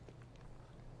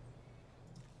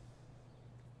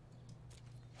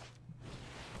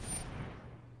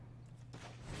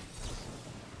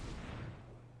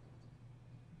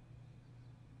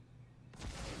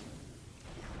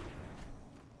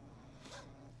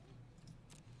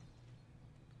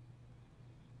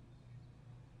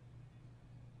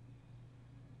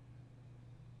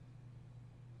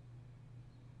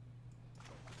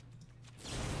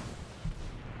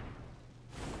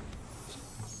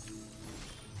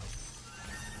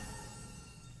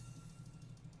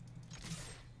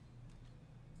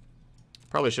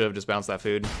 Probably should have just bounced that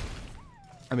food.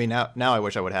 I mean, now I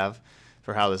wish I would have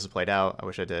for how this is played out. I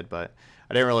wish I did, but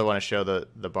I didn't really want to show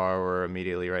the borrower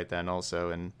immediately right then also,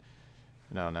 and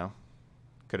I don't know.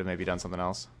 Could have maybe done something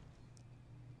else.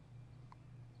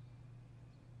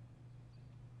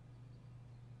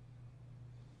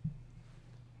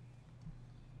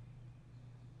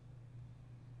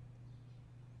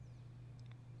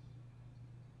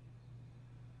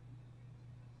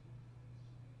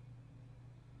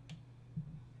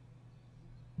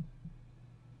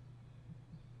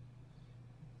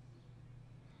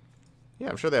 Yeah,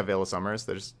 I'm sure they have Veil of Summers.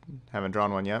 They just haven't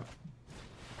drawn one yet.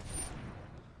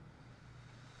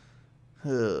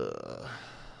 Ugh.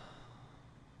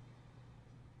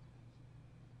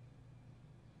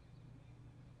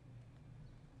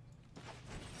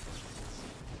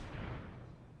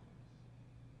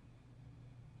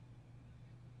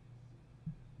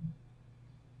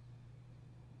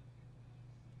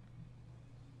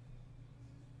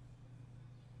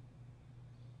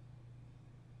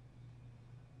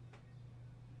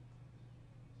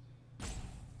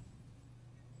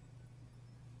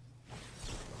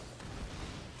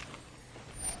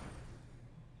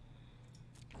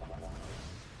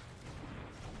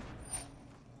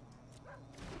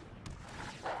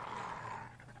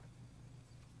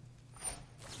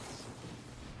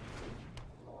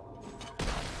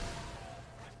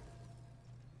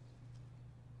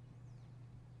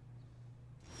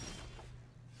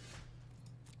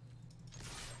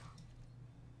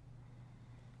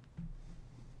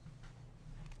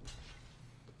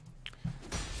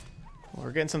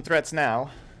 We're getting some threats now.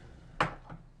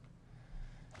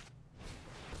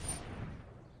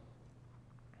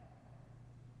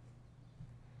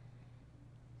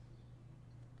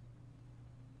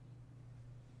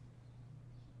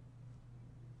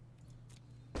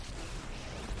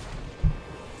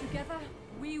 Together,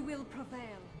 we will prevail.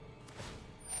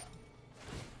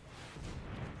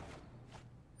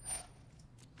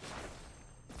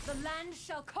 The land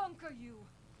shall conquer you.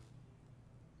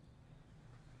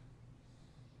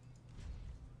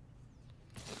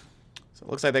 So it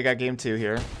looks like they got game 2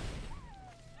 here.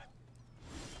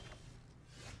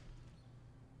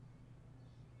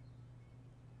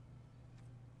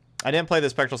 I didn't play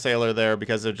the Spectral Sailor there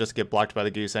because it would just get blocked by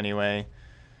the Goose anyway.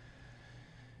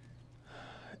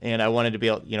 And I wanted to be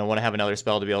able, want to have another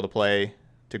spell to be able to play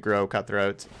to grow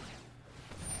Cutthroat.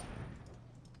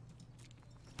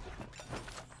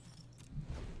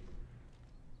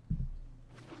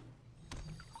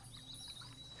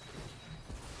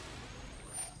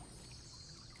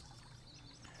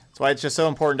 why it's just so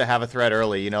important to have a threat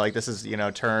early. You know, like this is, you know,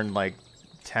 turn like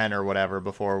 10 or whatever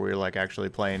before we're like actually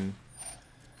playing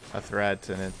a threat,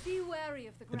 and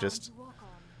it just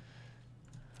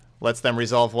lets them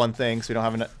resolve one thing, so we don't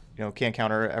have enough, you know, can't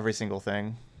counter every single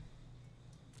thing.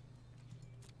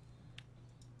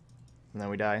 And then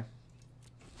we die.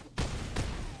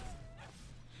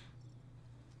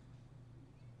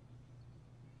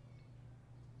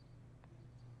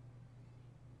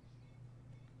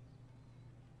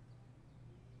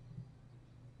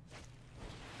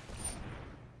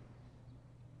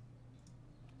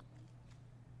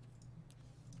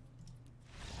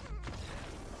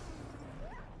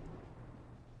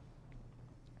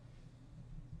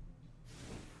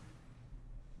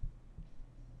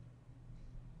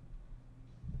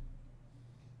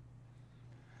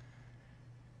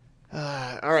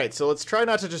 Alright, so let's try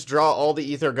not to just draw all the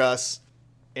Ether Gus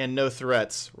and no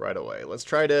threats right away. Let's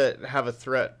try to have a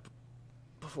threat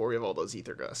before we have all those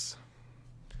Ether Gus.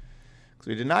 Because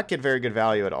we did not get very good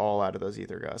value at all out of those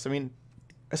Ether Gus. I mean,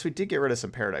 yes, we did get rid of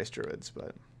some Paradise Druids,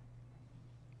 but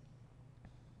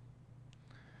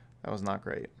that was not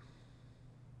great.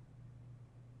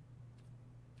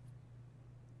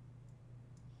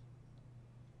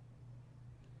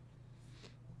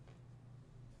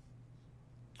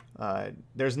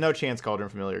 There's no chance Cauldron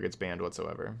Familiar gets banned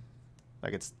whatsoever.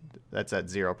 Like that's at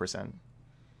 0%.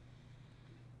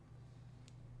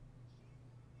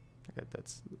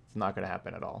 It's not going to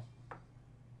happen at all.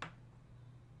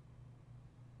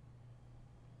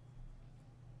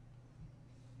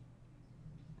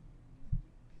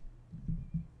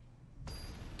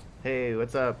 Hey,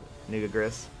 what's up, Nuga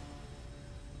Gris?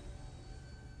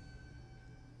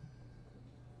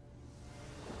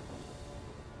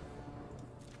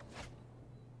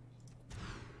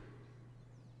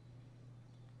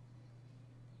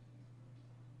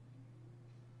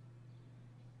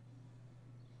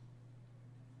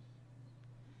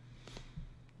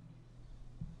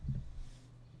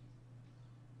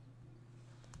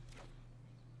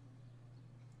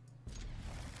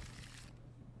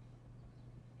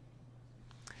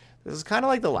 This is kind of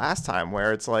like the last time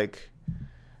where it's like,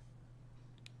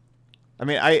 I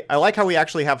mean, I like how we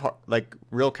actually have like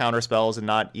real counter spells and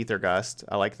not Ether Gust.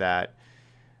 I like that.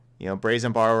 You know,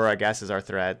 Brazen Borrower, I guess, is our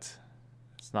threat.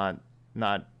 It's not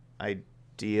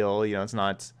ideal. You know, it's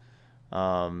not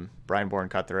Brineborn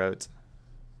Cutthroat.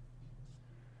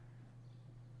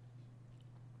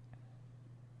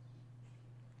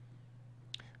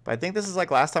 But I think this is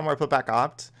like last time where I put back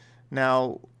Opt.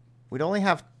 Now, we'd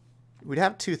have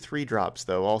 2 3-drops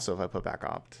though also if I put back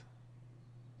Opt.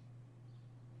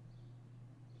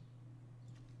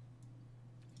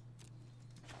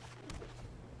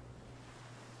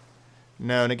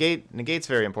 No, negate's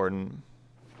very important.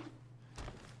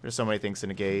 There's so many things to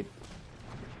negate.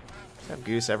 Just have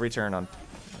Goose every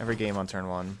game on turn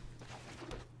 1.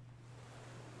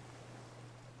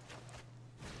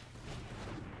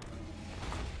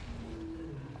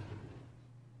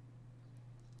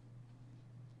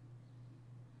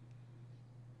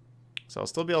 So I'll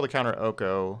still be able to counter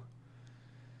Oko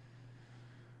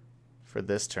for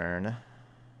this turn.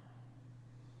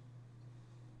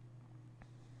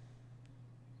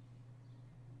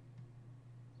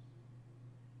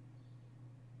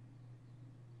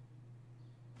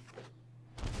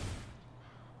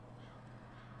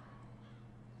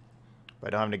 But I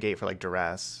don't have negate for like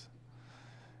Duress.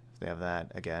 If they have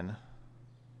that again.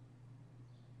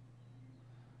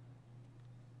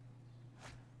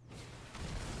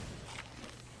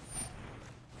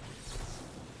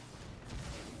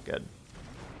 Good.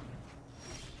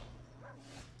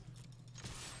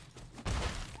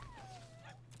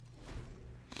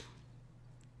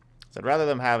 So I'd rather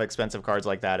them have expensive cards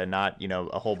like that and not, you know,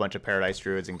 a whole bunch of Paradise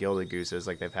Druids and Gilded Gooses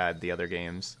like they've had the other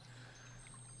games.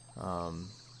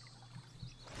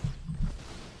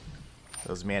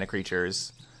 Those mana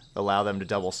creatures allow them to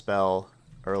double spell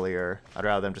earlier. I'd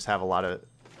rather them just have a lot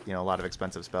of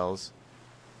expensive spells.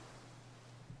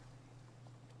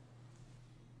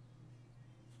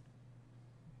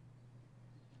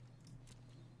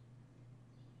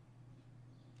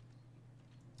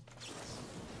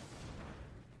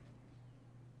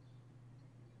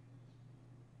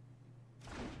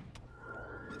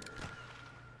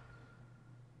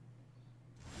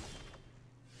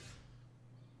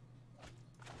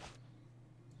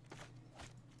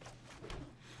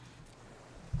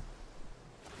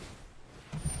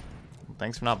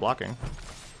 Thanks for not blocking.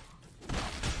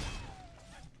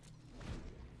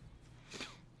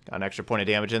 Got an extra point of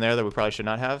damage in there that we probably should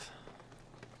not have.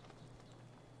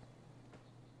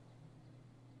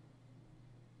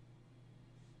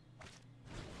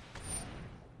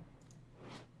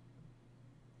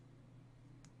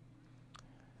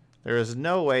 There is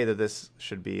no way that this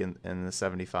should be in the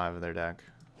 75 of their deck.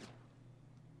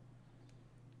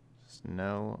 There's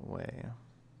no way.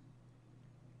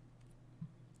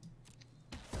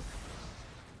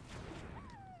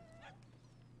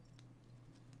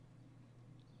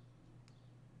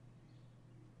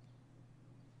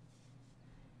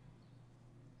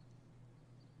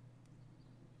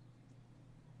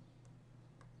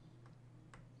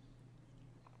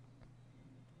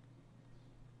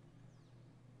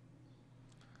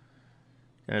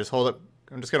 And just hold it.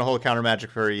 I'm just gonna hold counter magic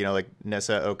for, you know, like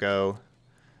Nissa, Oko,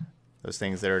 those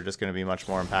things that are just gonna be much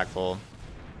more impactful.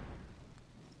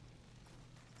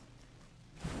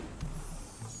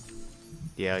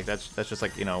 Yeah, like that's just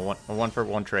like, you know, one for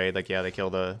one trade. Like, yeah, they kill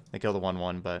the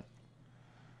 1/1, but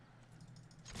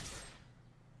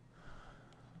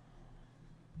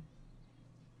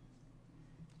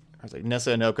I was like,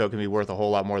 Nissa and Oko can be worth a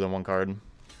whole lot more than one card.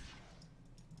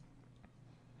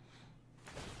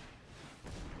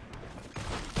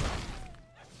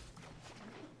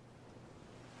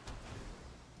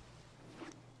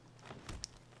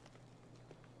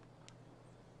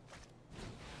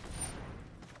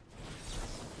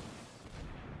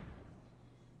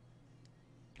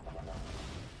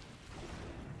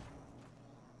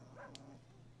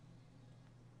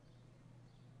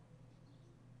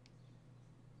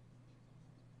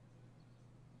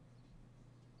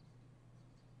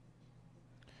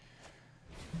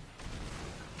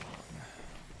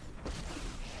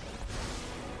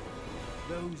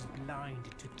 Those blind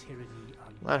to tyranny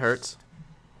are That hurts.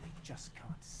 They just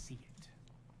can't see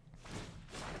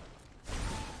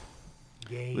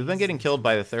it. We've been getting killed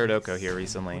by the third Oko here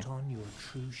recently. Put on your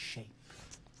true shape.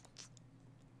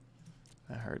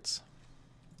 That hurts.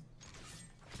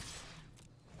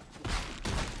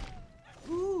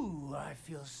 Ooh, I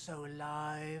feel so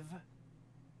alive.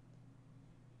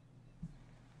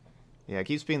 Yeah, it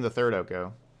keeps being the third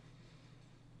Oko.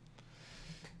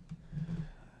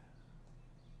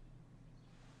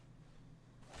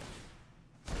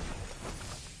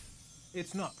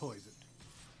 It's not poisoned.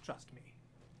 Trust me.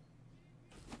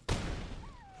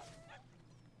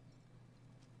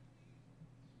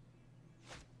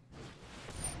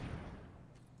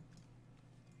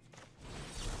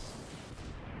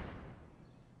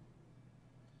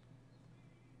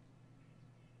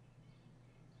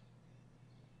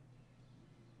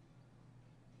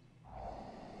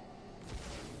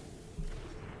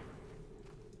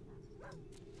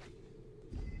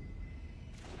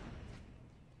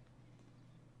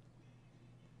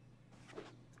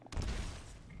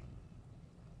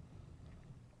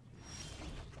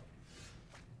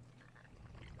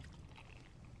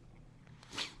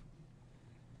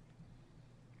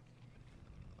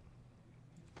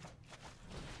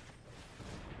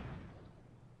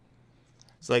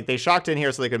 So, like, they shocked in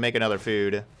here so they could make another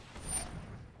food.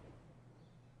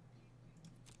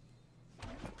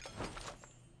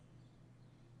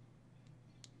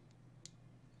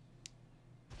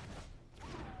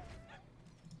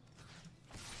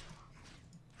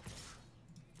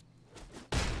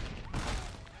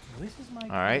 This is my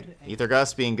Alright, Ether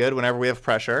Gust being good whenever we have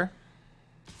pressure.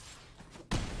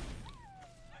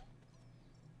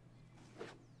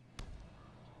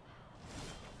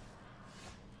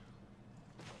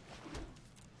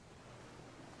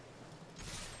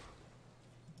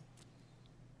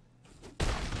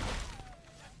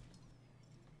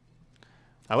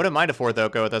 I wouldn't mind a fourth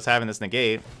Oko with us having this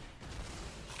negate.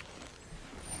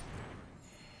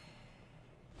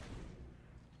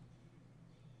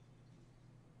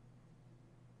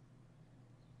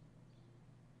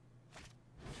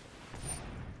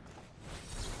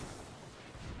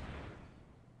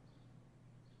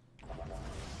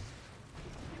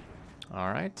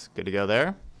 All right, good to go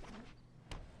there.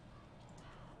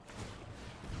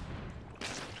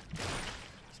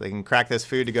 So they can crack this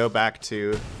food to go back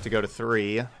to go to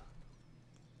 3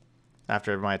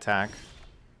 after my attack.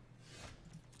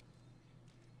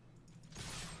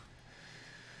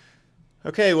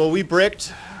 Okay, well, we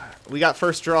bricked. We got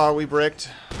first draw, we bricked.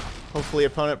 Hopefully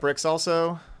opponent bricks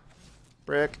also.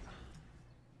 Brick.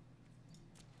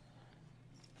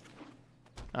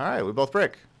 All right, we both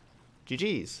brick.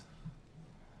 GG's.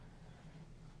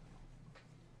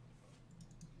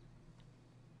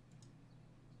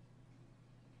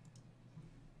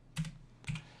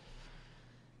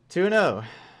 Two 2-0.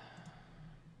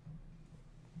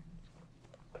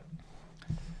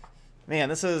 Man,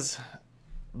 this is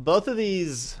both of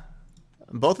these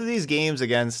games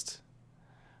against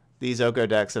these Oko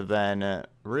decks have been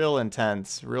real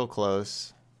intense, real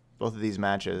close. Both of these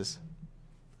matches,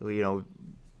 you know,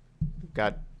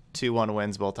 got 2-1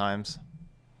 wins both times.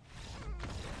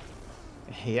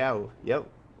 Yeah, yep.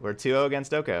 We're 2-0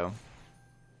 against Oko.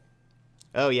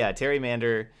 Oh yeah, Terry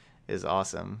Mander is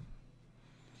awesome.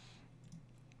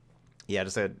 Yeah,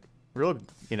 just a real,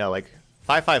 you know, like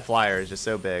 5/5 flyer is just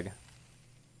so big.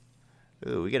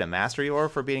 Ooh, we get a mastery ore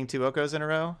for beating 2 Okos in a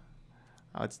row.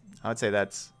 I would say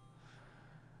that's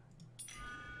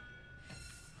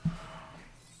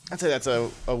a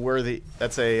worthy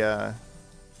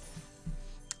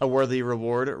a worthy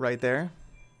reward right there.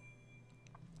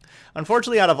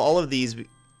 Unfortunately, out of all of these,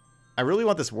 I really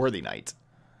want this Worthy Knight.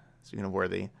 Speaking of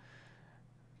Worthy,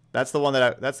 that's the one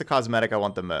that's the cosmetic I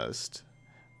want the most.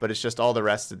 But it's just all the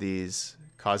rest of these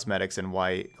cosmetics in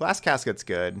white. Glass Casket's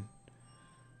good.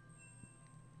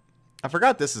 I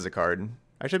forgot this is a card.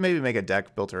 I should maybe make a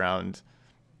deck built around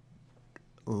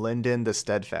Linden the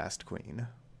Steadfast Queen.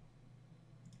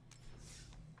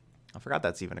 I forgot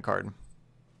that's even a card.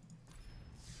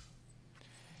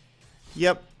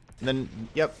 Yep. And then,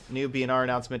 yep, new BNR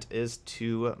announcement is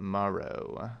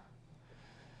tomorrow.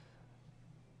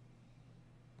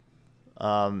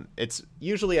 It's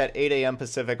usually at 8 a.m.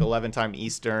 Pacific, 11 a.m.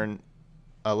 Eastern,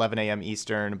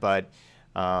 but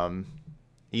it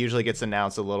usually gets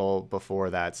announced a little before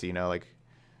that. So, you know, like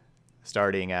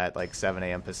starting at like 7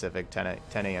 a.m. Pacific, 10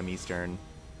 a.m. Eastern.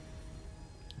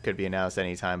 Could be announced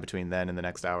anytime between then and the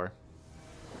next hour.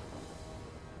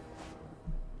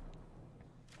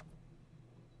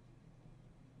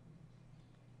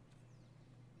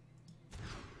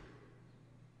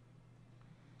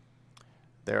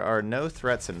 There are no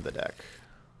threats in the deck.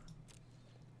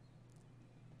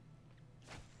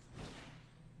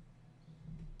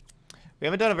 We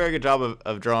haven't done a very good job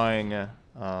of drawing the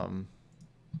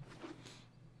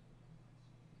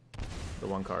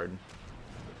one card.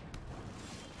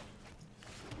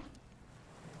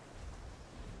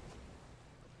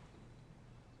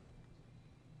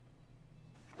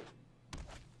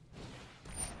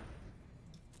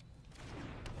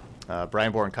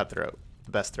 Brianborn Cutthroat,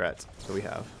 the best threat that we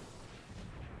have.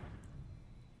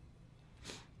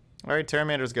 Alright,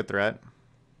 Terramander's a good threat.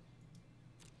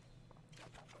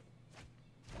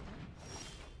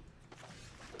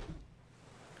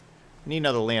 Need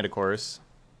another land, of course.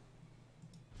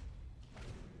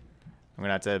 I'm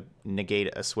gonna have to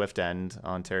negate a Swift End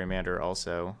on Terramander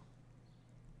also.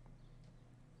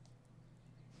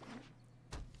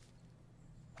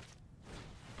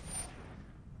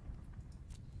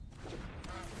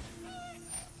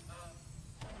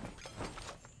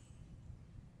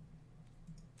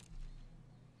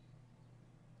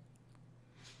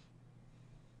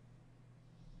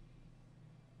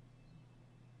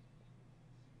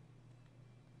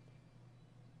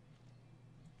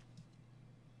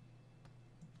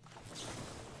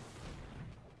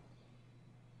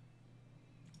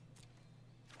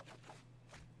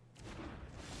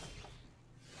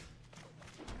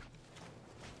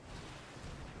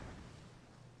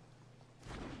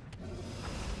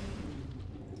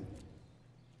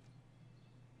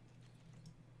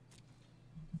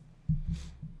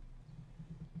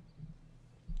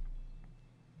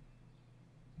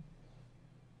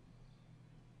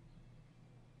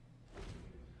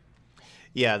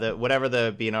 Yeah, whatever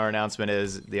the BNR announcement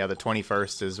is, the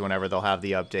 21st is whenever they'll have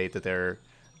the update that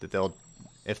they'll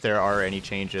if there are any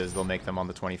changes, they'll make them on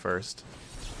the 21st.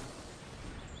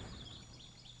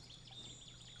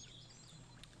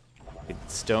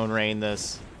 Stone Rain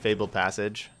this Fabled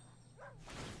Passage.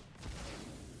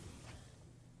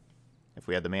 If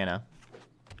we had the mana.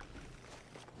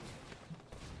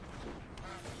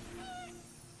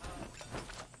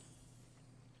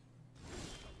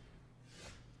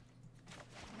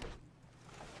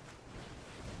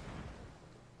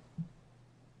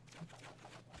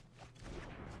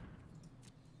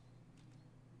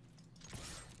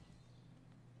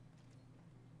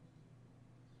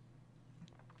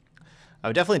 I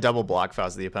would definitely double block if I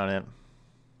was the opponent.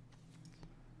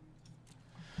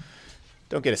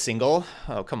 Don't get a single.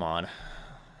 Oh, come on.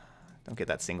 Don't get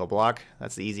that single block.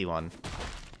 That's the easy one.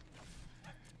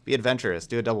 Be adventurous.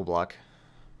 Do a double block.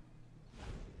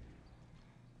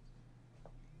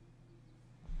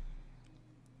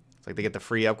 It's like they get the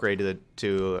free upgrade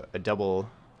to a double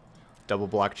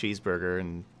block cheeseburger,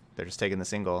 and they're just taking the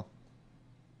single.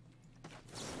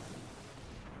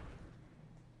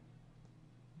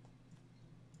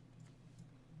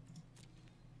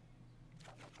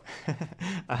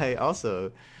 I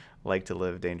also like to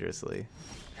live dangerously.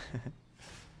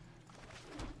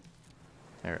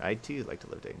 Or I too like to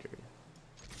live dangerously.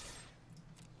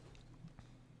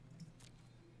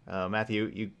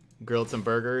 Matthew, you grilled some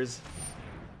burgers.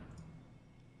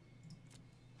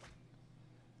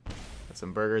 Got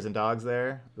some burgers and dogs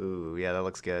there. Ooh, yeah, that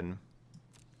looks good.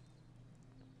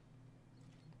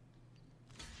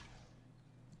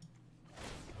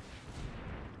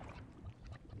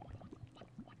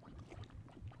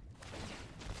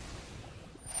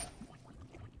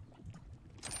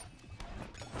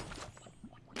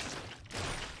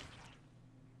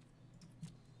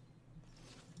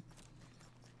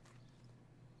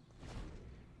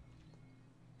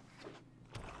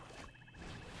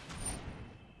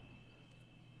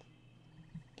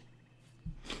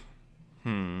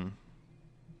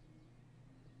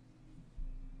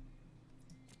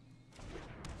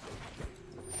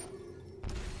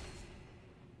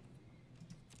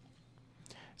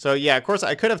 So yeah, of course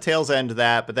I could have Tails End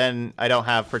that, but then I don't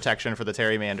have protection for the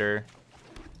Terrimander.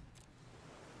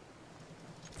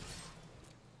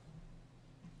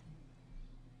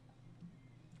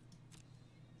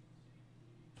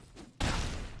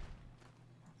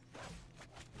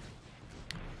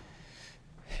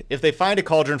 If they find a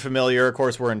Cauldron Familiar, of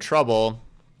course we're in trouble.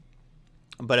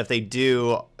 But if they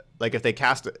do, like if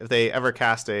they ever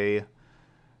cast a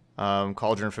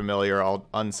Cauldron Familiar, I'll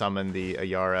unsummon the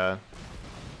Ayara,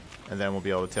 and then we'll be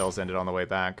able to Tails End it on the way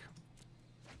back.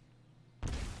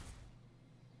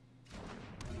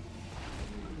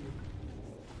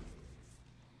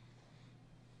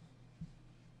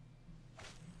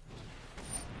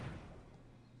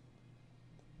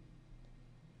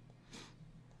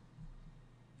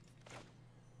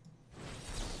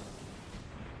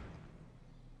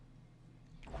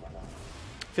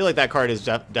 I feel like that card is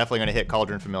definitely going to hit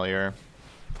Cauldron Familiar.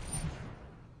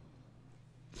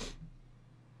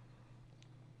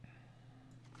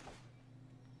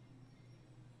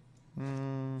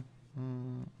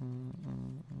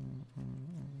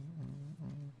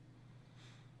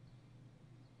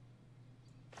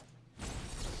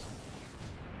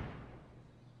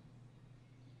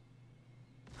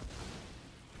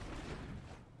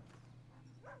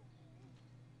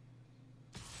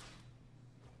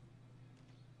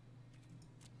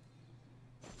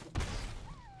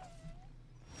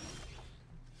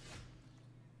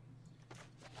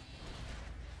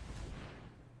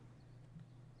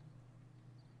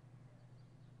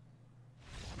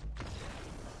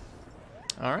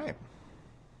 All right.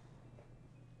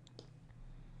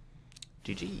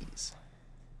 GG's.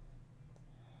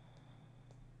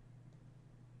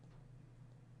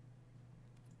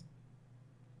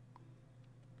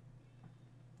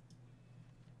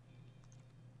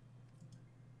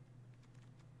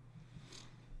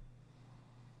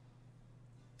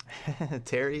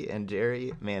 Terry and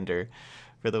Jerry Mander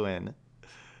for the win.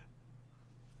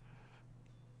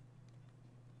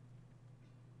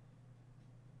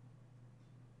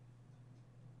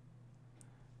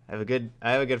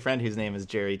 I have a good friend whose name is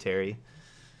Jerry Terry.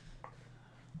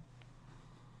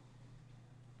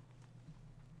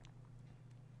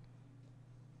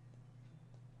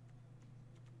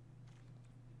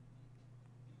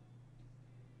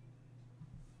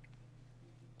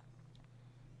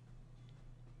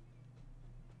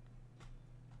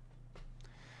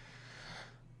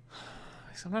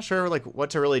 So I'm not sure like what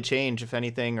to really change, if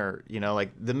anything, or like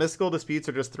the Mystical Disputes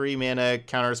are just 3 mana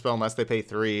counterspell unless they pay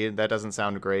 3. That doesn't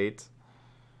sound great.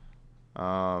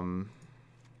 I'm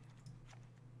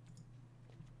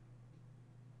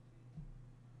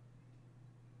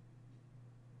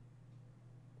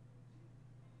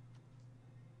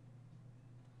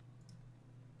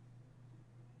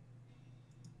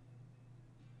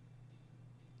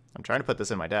trying to put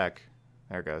this in my deck.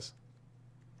 There it goes.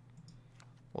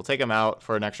 We'll take him out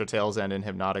for an extra Tails End and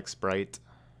Hypnotic Sprite.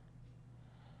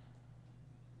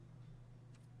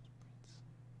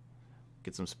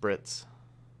 Get some Spritz.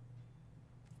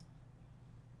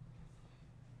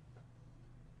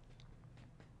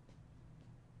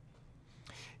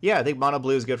 Yeah, I think Mono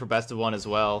Blue is good for Best of 1 as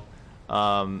well.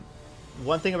 One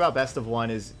thing about Best of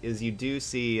 1 is you do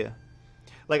see...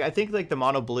 Like, I think like the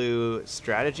Mono Blue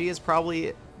strategy is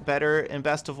probably better in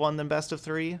Best of 1 than Best of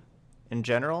 3 in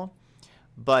general.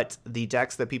 But the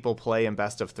decks that people play in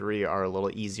Best of 3 are a little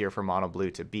easier for Mono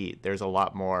Blue to beat. There's a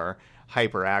lot more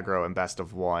hyper aggro in Best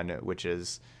of 1, which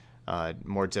is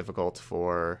more difficult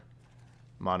for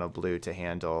Mono Blue to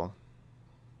handle.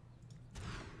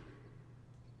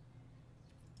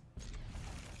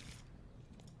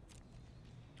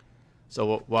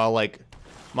 So while like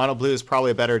Mono Blue is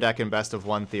probably a better deck in Best of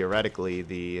 1 theoretically,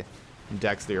 the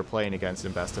decks that you're playing against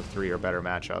in Best of 3 are better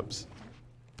matchups.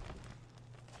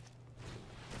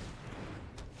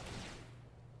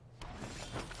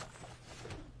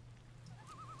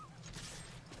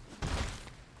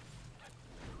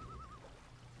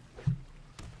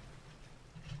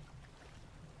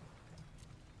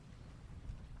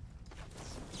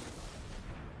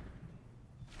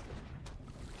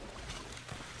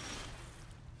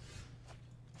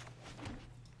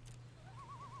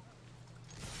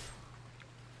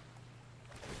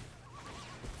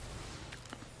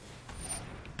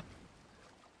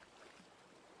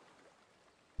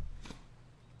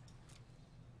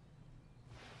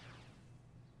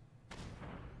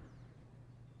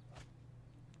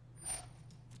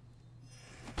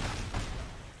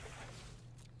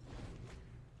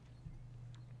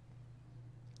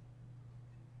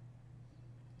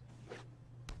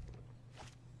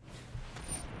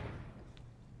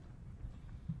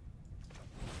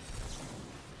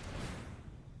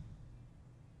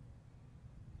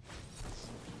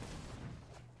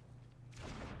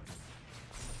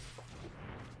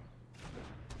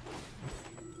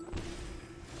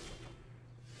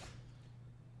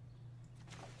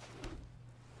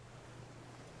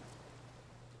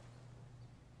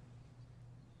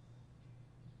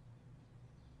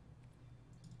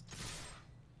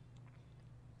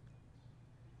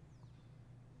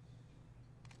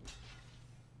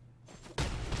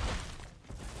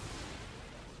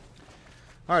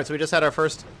 Alright, so we just had our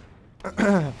first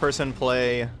person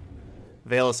play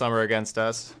Veil of Summer against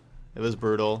us. It was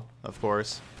brutal, of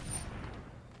course.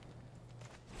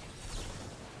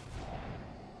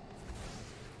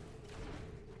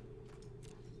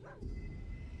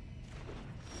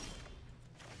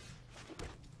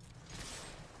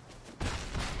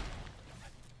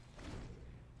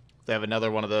 If they have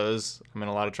another one of those, I'm in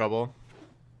a lot of trouble.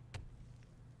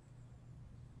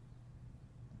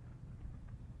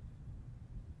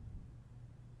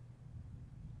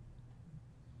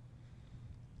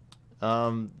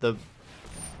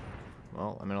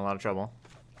 Well, I'm in a lot of trouble.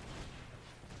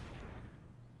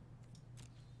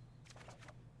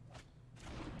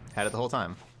 Had it the whole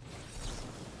time.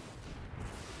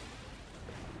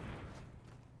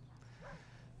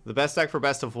 The best deck for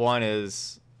best of one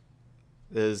is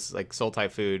like soul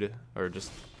type food, or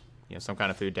just, you know, some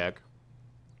kind of food deck.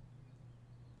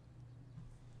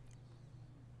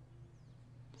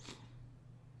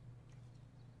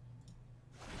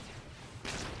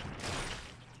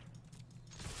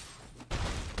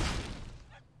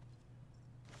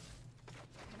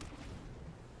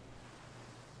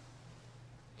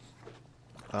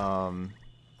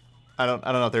 I don't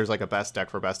know if there's like a best deck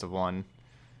for best of one.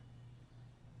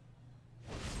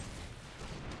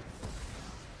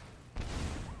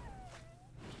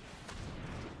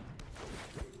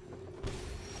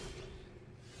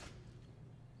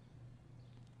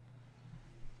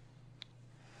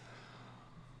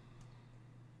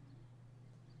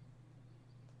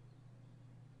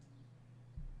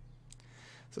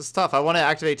 So it's tough. I want to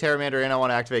activate Terramander and I want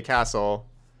to activate Castle.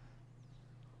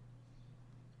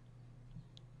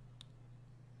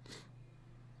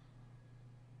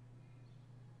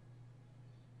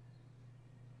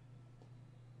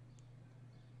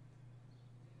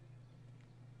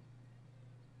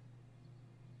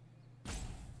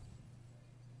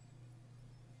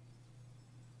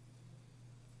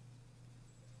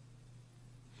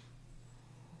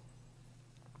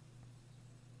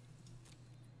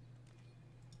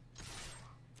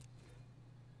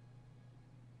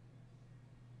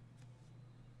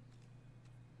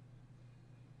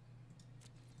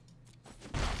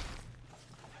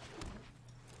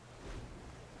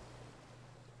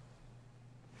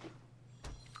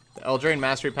 The Eldraine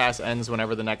Mastery Pass ends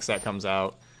whenever the next set comes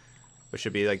out, which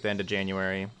should be like the end of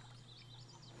January.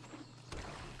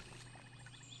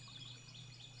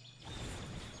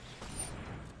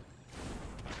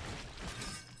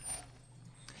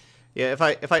 Yeah, if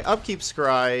I upkeep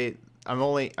Scry, I'm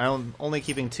only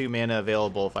keeping 2 mana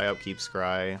available if I upkeep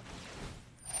Scry.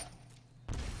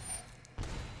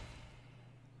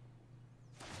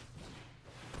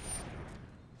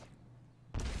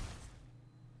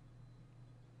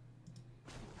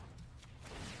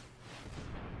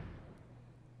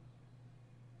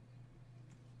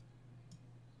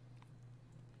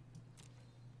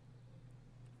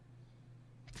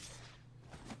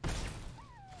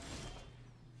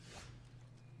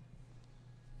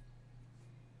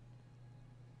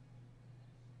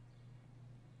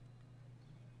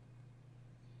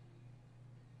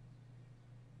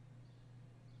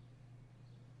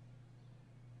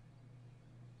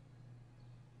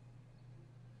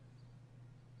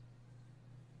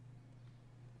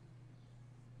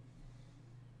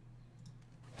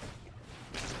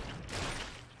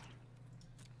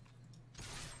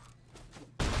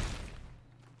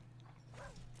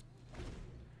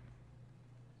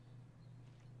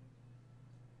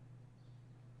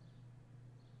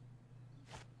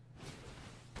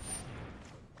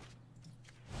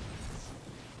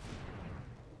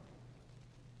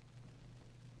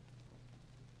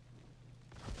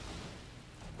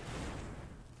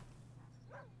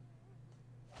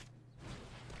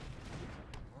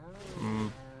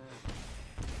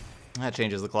 That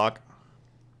changes the clock.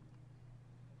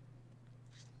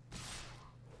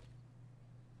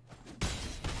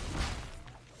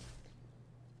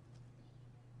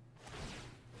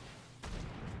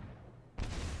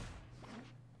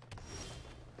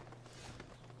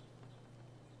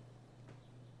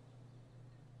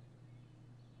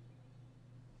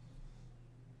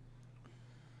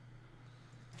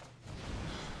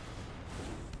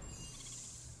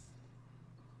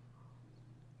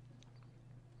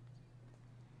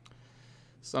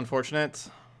 It's unfortunate.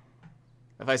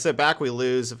 If I sit back, we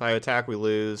lose. If I attack, we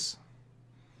lose.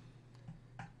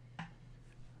 So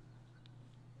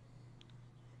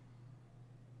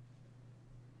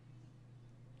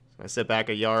I sit back,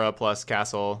 a Yara plus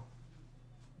Castle.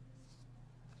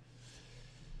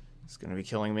 It's going to be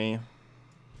killing me.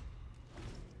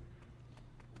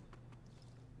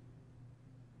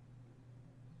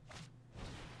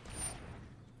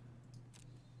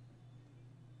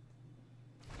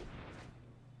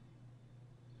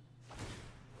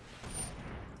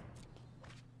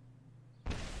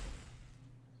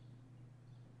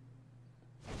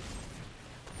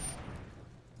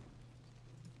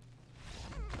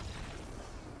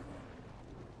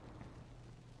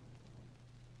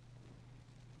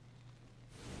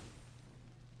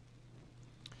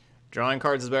 Drawing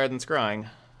cards is better than scrying.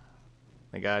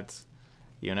 They got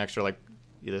an extra like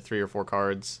either 3 or 4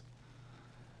 cards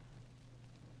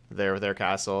there with their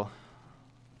castle.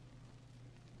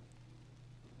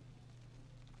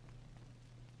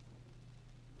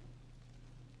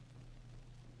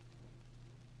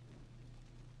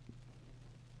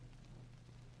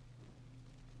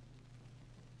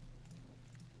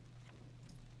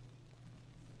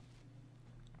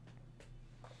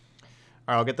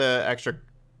 Alright, I'll get the extra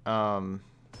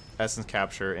essence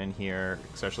capture in here,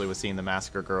 especially with seeing the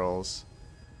Massacre Girls.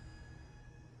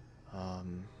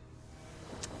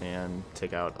 And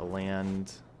take out a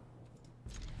land,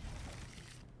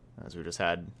 as we just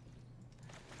had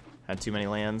too many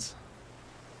lands.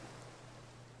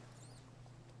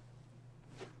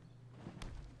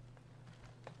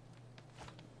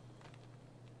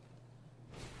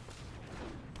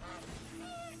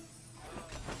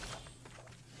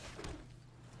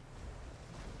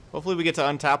 Hopefully we get to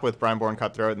untap with Brineborn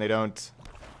Cutthroat and they don't...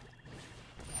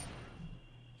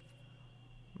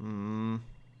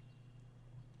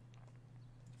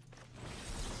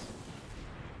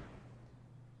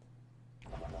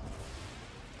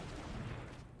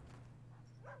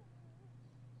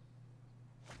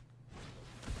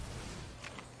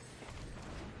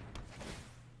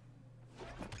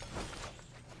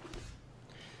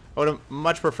 I would have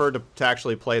much preferred to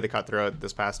actually play the Cutthroat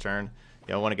this past turn.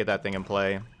 I want to get that thing in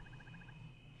play.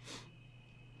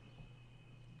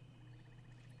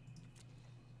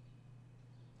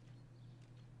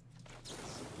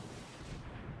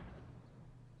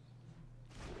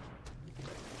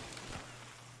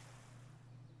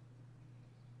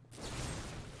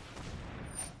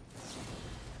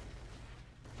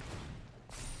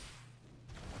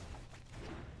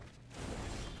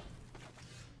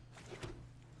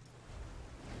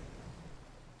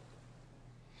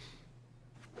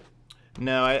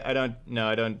 No, I don't. No,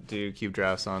 I don't do cube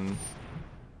drafts on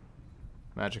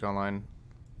Magic Online.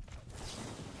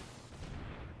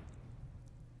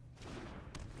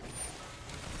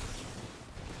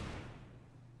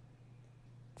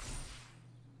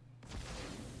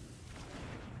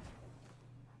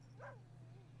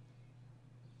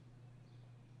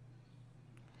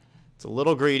 It's a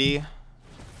little greedy.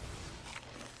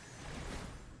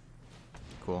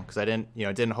 Cool, because I didn't,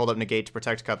 didn't hold up negate to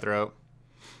protect Cutthroat.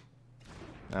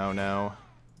 Oh no.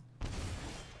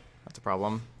 That's a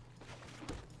problem.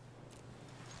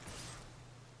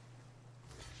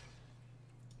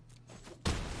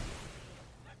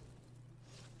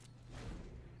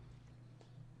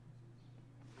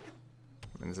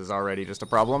 And this is already just a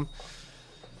problem.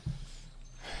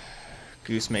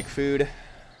 Goose make food.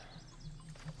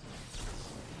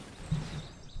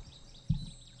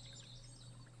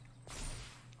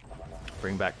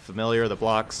 Bring back Familiar, the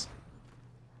blocks.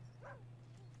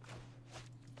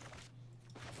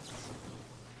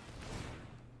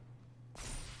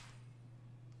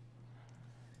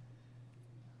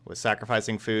 With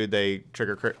sacrificing food, they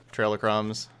trigger Trail of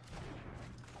Crumbs.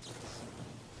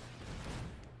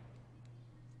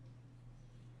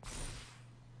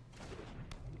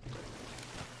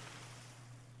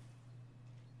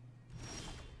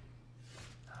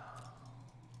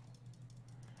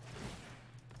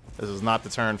 This is not the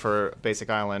turn for Basic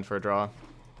Island for a draw.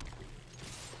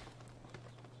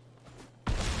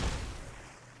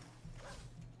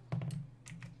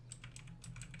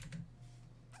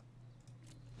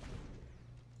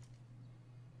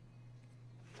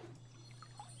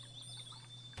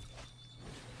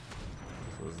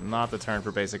 Not the turn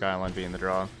for Basic Island being the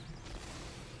draw.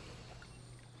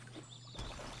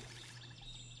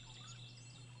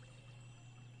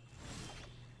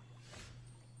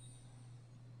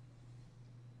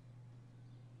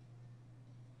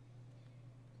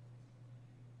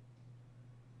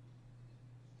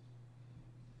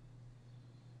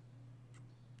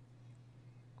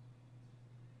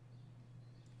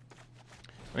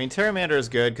 I mean, Pteramander is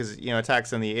good because,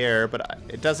 attacks in the air, but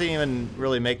it doesn't even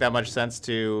really make that much sense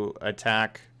to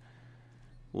attack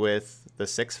with the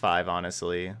 6/5,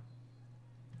 honestly.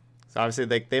 So obviously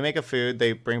they make a food,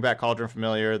 they bring back Cauldron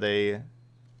Familiar, they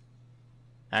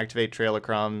activate Trail of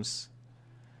Crumbs,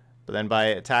 but then by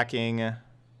attacking... It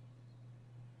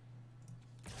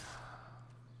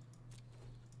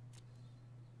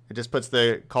just puts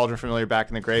the Cauldron Familiar back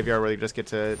in the graveyard where you just get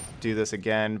to do this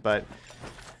again, but...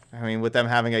 I mean, with them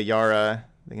having a Yara,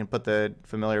 they can put the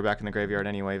Familiar back in the graveyard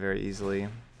anyway very easily.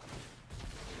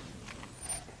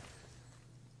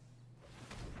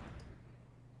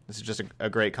 This is just a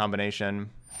great combination.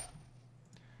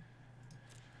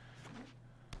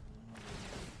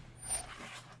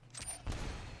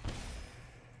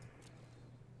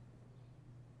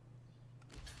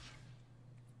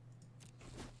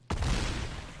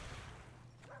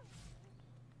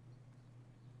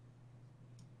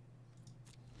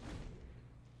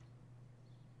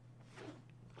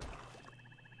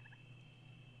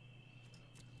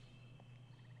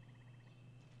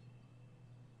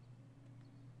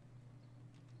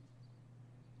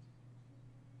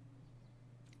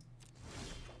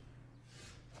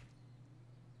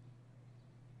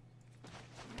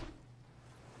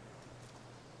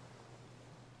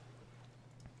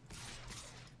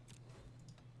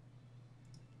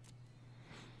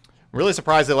 I'm really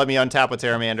surprised they let me untap with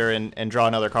Terramander and draw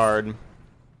another card.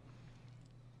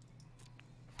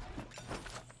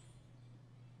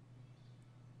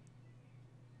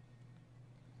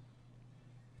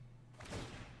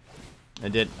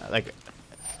 It did, like...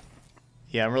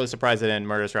 Yeah, I'm really surprised they didn't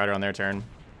Murderous Rider on their turn.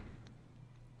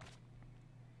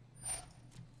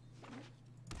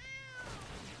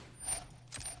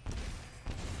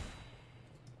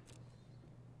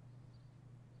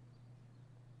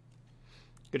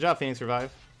 Good job, Phoenix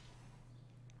Revive.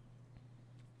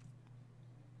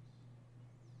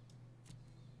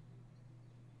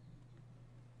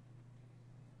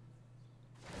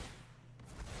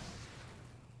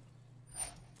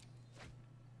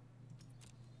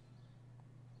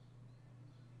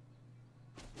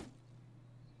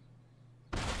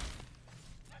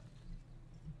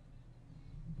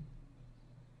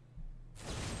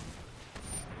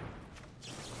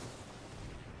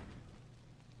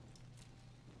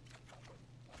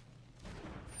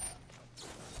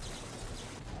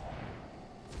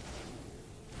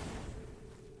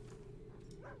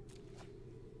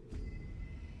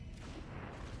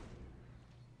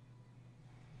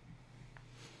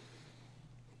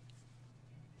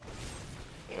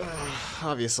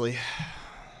 Obviously.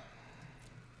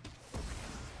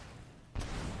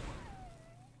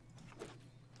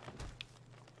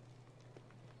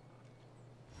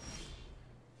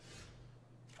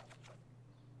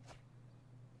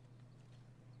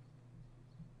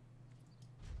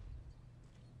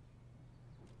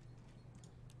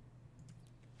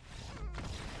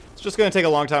 It's just going to take a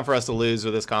long time for us to lose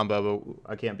with this combo,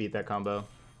 but I can't beat that combo.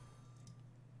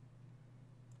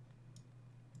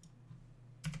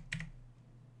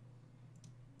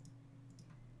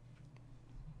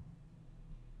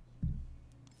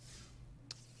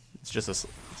 It's just a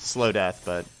slow death,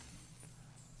 but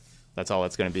that's all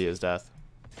it's going to be is death.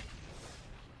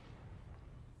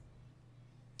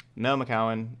 No,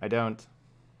 McCowan, I don't.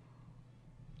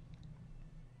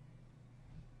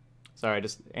 Sorry, I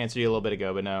just answered you a little bit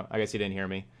ago, but no. I guess you didn't hear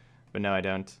me. But no, I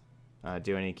don't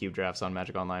do any cube drafts on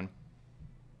Magic Online.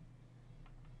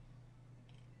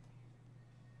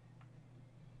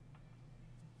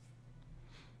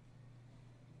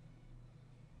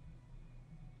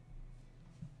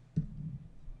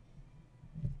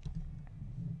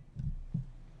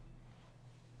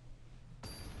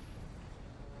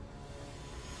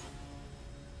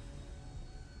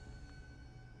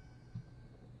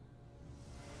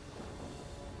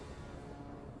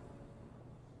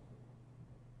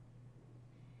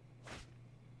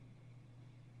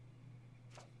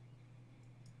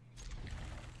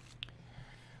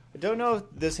 I don't know if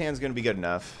this hand's going to be good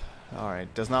enough.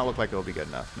 Alright, does not look like it'll be good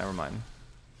enough. Never mind.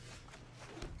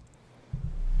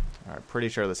 Alright, pretty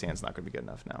sure this hand's not going to be good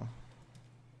enough now.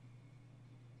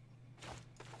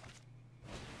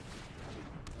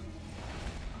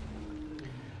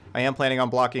 I am planning on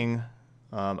blocking.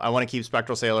 I want to keep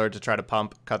Spectral Sailor to try to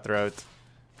pump Cutthroat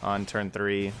on turn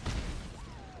 3.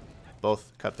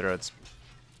 Both Cutthroats,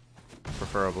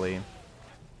 preferably.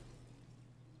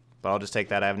 But I'll just take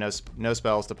that. I have no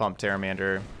spells to pump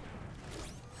Terramander.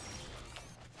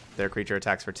 Their creature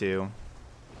attacks for 2.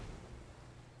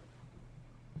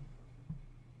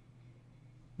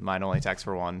 Mine only attacks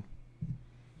for 1.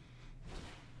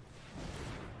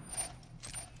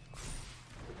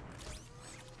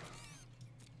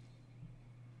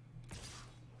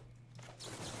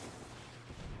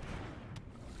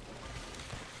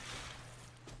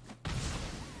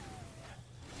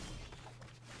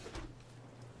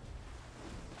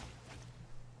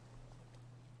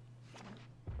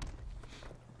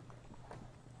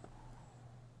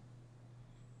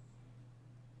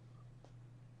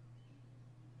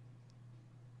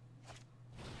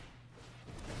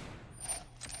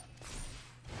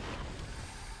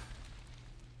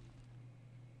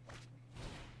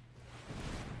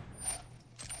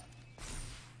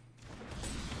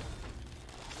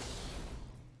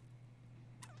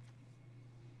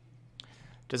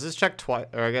 Does this check twice?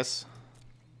 Or I guess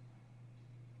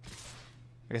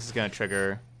it's gonna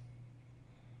trigger.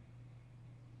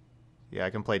 Yeah,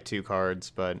 I can play 2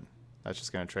 cards, but that's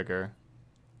just gonna trigger.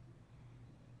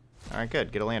 Alright,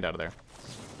 good. Get a land out of there.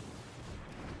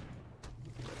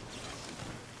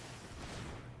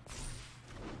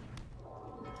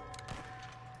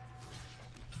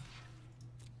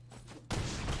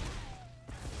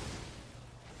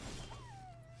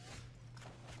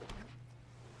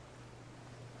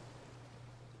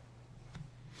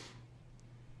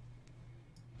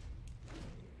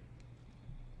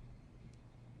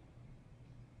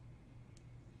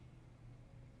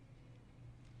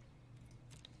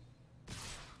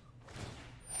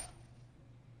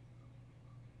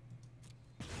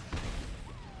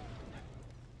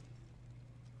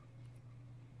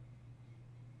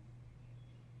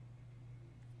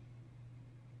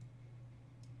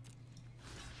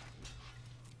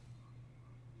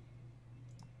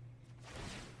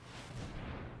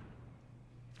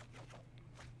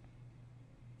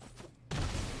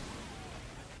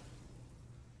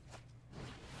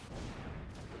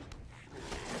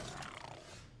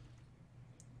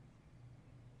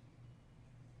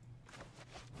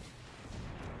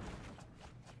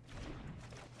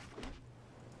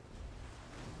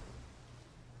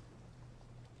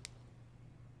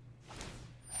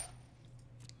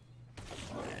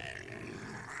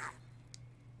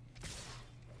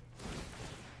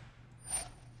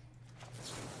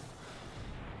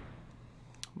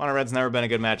 Mono red's never been a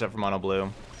good matchup for mono blue.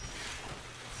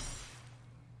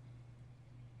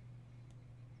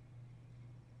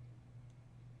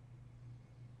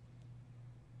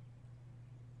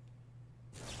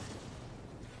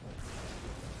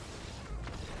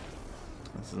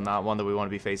 This is not one that we want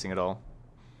to be facing at all.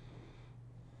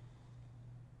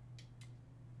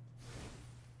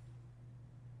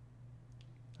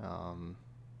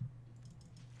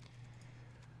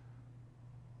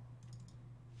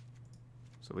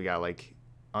 So we got like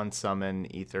Unsummon,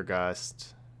 Ether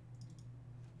Gust,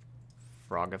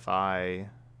 Frogify.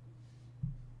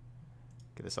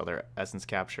 Get this other Essence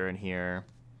Capture in here.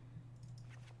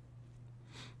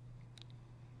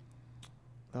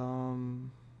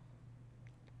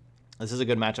 This is a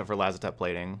good matchup for Lazotep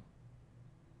plating.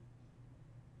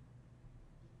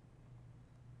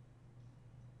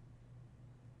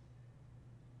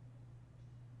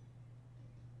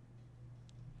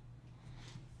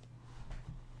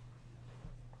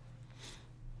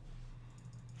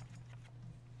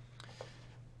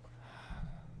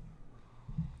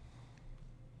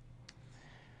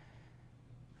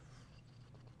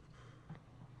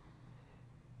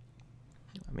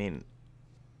 I mean,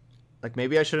 like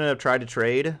maybe I shouldn't have tried to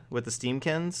trade with the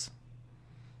Steamkins.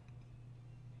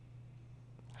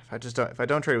 If I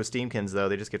don't trade with Steamkins though,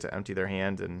 they just get to empty their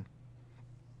hand, and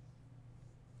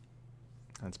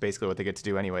that's basically what they get to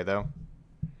do anyway though.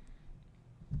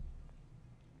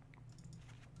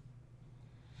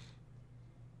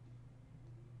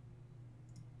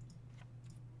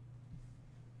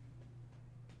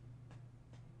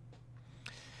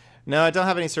 No, I don't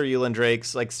have any Sir Yulin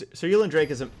Drakes. Like, Sir Yulin Drake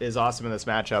is awesome in this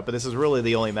matchup, but this is really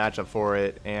the only matchup for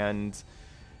it. And,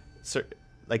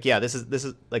 like, yeah, this is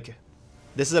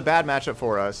a bad matchup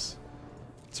for us.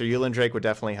 Sir Yulin Drake would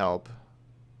definitely help.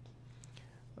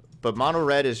 But Mono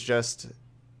Red is just,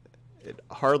 it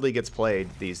hardly gets played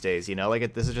these days, you know?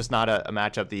 Like, this is just not a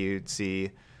matchup that you'd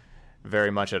see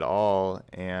very much at all.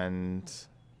 And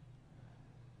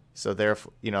so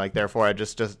therefore, you know, like therefore, I'm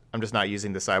just not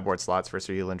using the sideboard slots for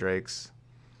Sir Yulin Drakes.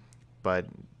 But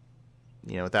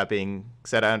you know, with that being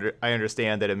said, I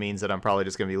understand that it means that I'm probably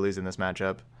just going to be losing this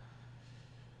matchup.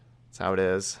 That's how it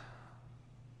is.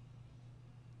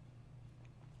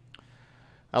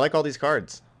 I like all these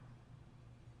cards.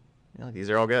 You know,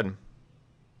 these are all good.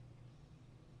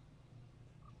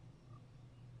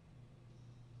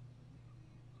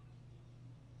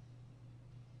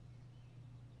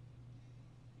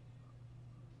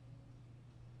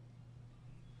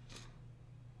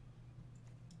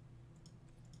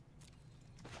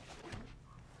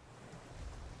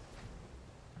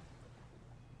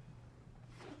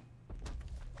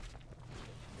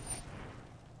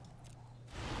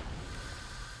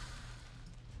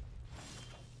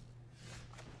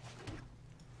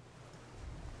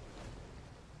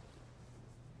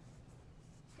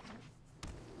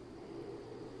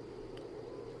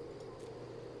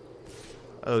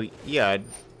 Oh, yeah.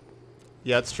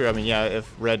 Yeah, it's true. I mean, yeah,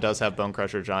 if red does have Bone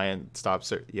Crusher Giant,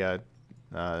 stops it. Yeah.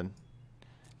 Yeah,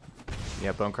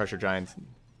 Bone Crusher Giant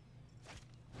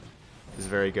is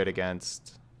very good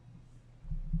against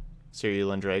Sir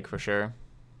Yulin Drake for sure.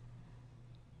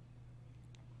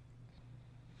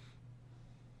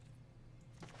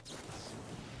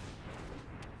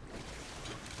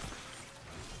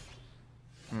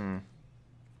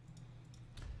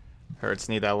 Hurts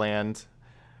need that land.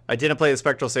 I didn't play the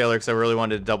Spectral Sailor because I really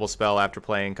wanted to double spell after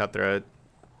playing Cutthroat.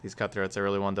 These Cutthroats, I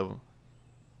really wanted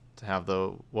to have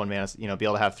the 1 mana, you know, be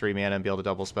able to have 3 mana and be able to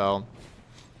double spell.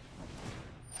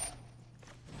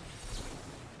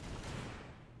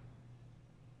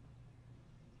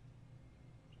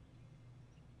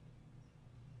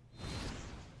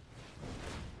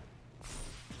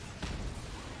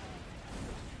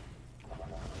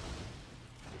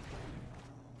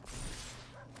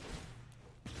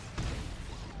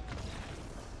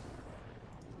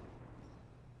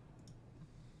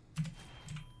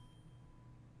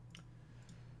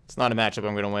 It's not a matchup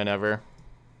I'm going to win ever.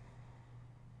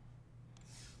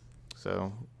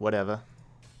 So, whatever.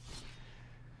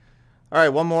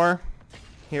 Alright, one more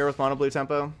here with Mono Blue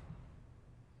Tempo.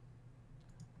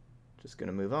 Just going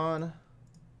to move on.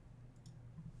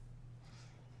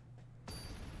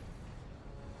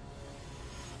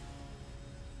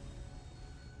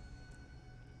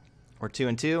 We're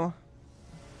 2-2.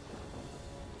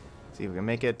 See if we can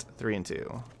make it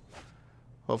 3-2.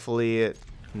 Hopefully it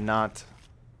not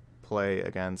play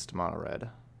against Mono Red.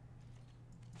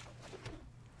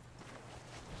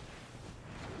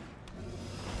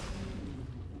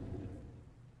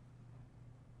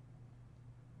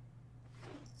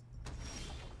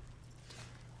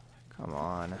 Come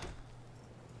on.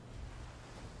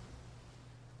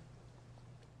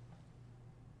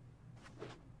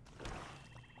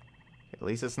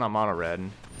 least it's not mono red.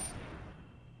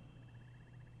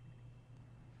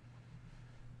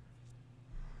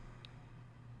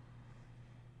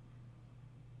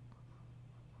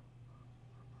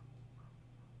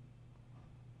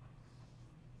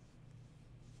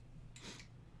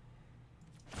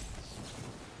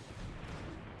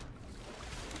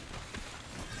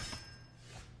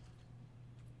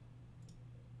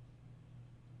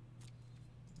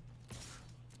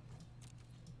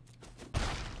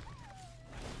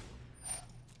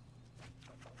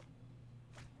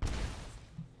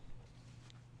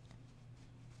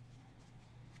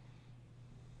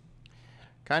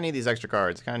 Kind of need these extra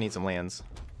cards. Kind of need some lands.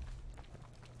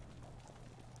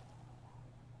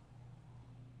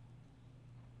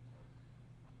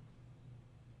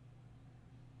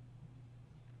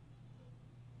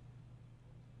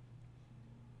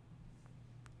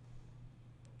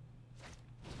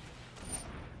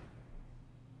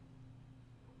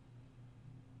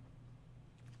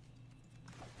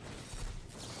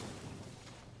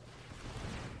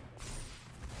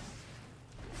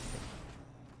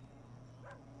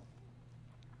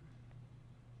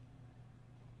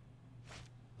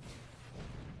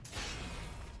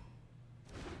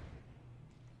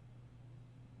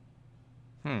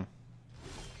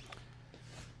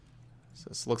 So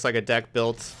this looks like a deck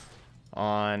built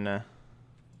on I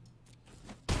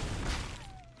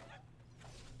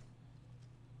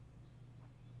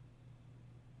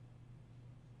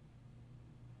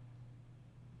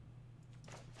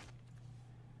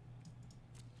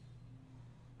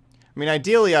mean,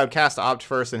 ideally I would cast Opt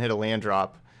first and hit a land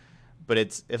drop, but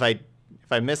it's if I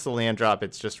miss the land drop,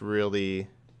 it's just really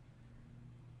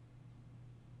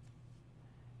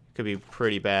could be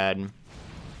pretty bad.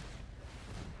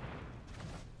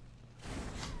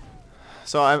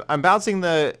 So I'm bouncing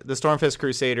the Stormfist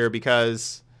Crusader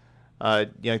because you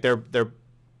know, they're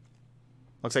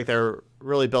looks like they're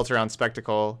really built around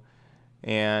Spectacle,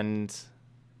 and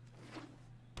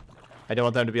I don't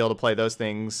want them to be able to play those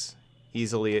things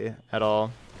easily at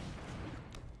all.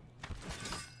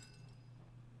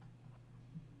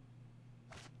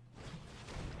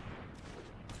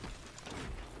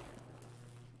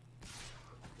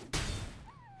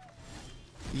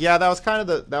 Yeah, that was kind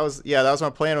of that was my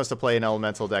plan, was to play an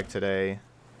elemental deck today.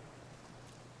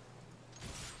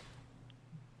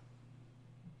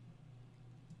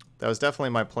 That was definitely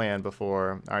my plan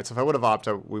before. All right, so if I would have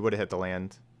opted, we would have hit the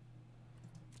land.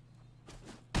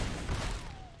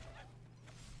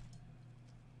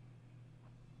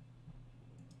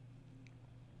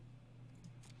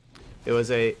 It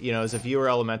was a, you know, it was a viewer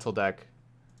elemental deck.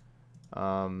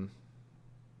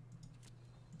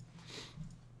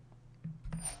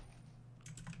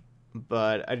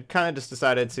 But I kind of just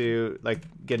decided to, like,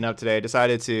 getting up today, I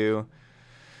decided to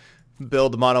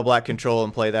build the mono black control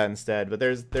and play that instead. But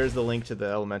there's the link to the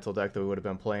elemental deck that we would have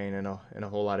been playing, and a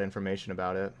whole lot of information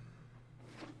about it.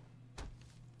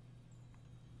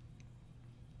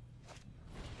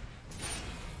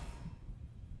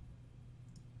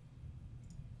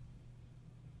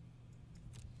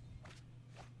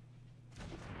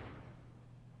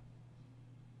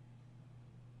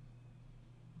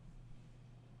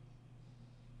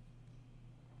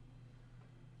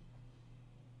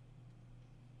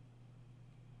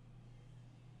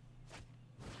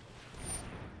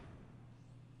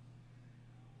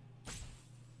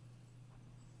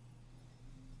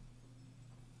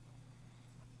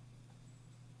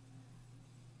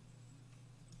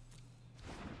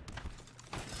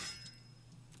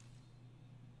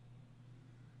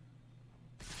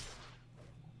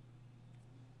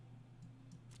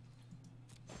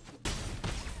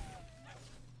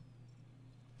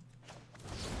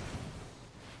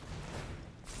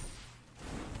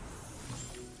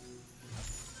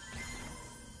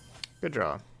 Good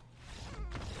draw.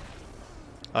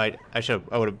 I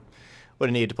would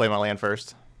have needed to play my land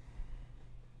first.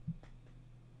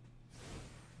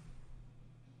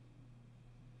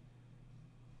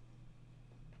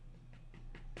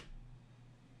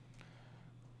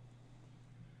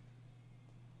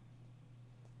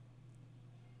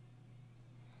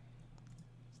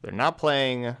 They're not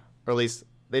playing, or at least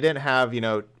they didn't have, you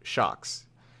know, shocks.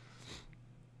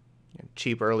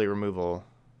 Cheap early removal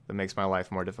that makes my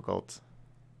life more difficult.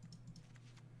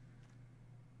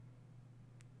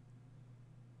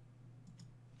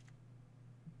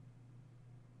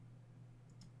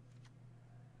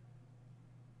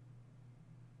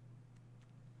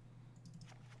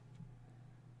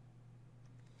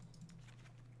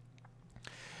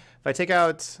 If I take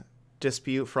out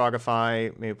Dispute,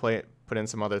 Frogify, maybe put in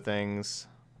some other things.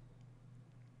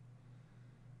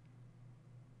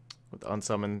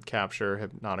 Unsummon, Capture,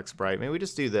 Hypnotic Sprite. Maybe we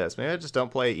just do this. Maybe I just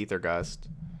don't play Ether Gust.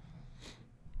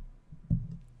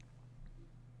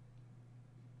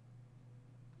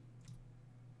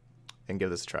 And give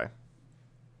this a try.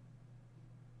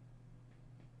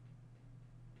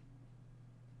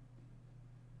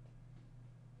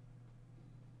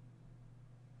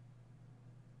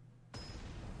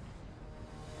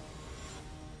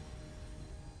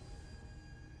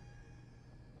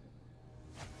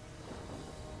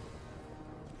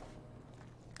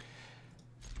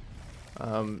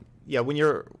 Yeah, when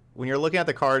you're looking at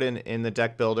the card in the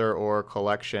deck builder or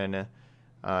collection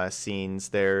scenes,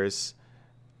 there's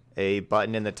a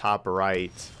button in the top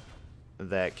right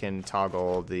that can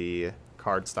toggle the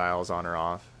card styles on or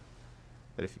off.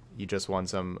 But if you just want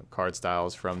some card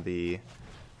styles from the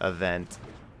event,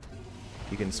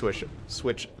 you can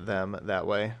switch them that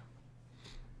way.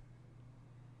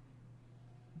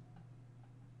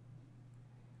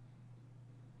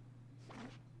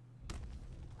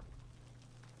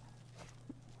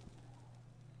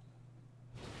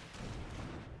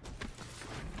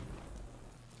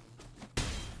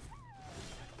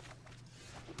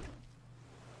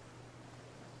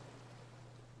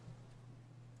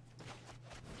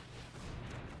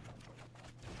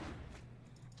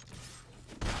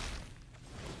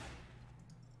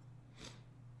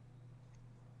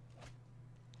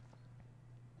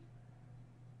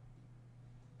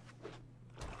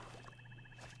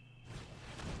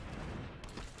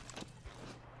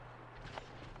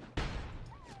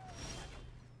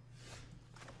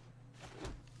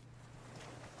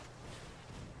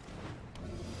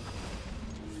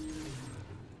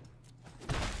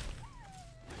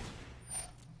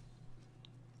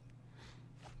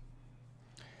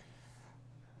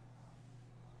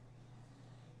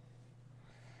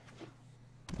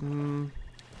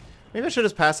 Maybe I should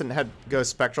just pass it and go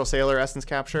Spectral Sailor Essence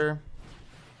Capture.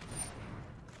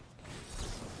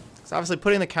 So obviously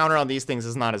putting the counter on these things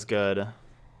is not as good,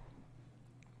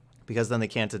 because then they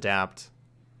can't adapt.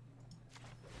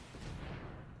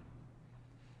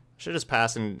 Should just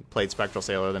pass and played Spectral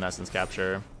Sailor than Essence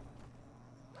Capture.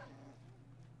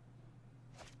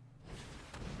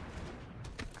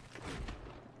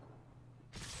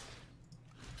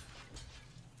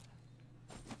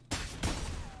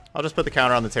 I'll just put the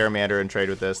counter on the Terramander and trade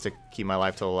with this to keep my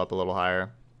life total up a little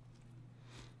higher.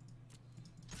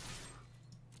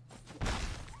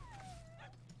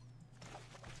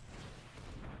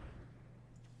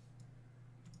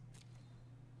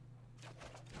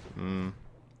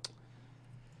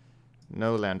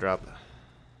 No land drop.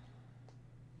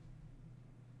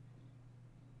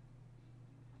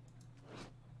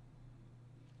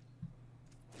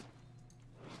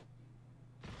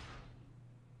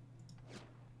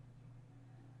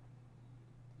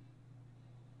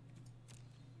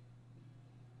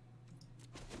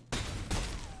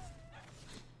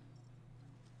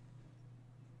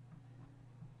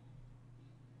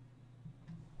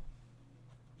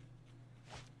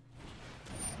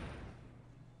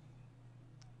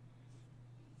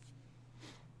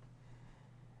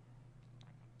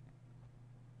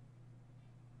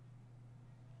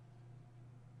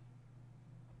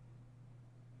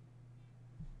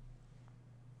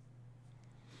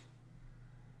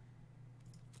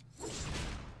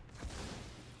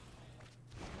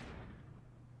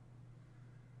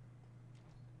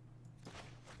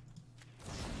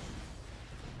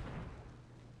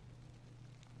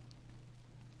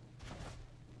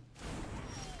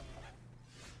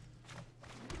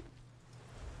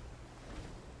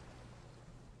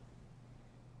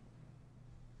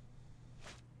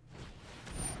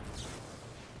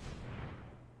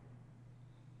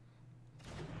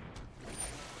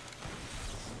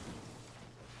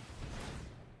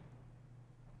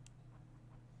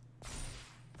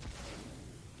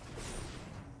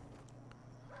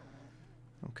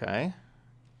 Okay.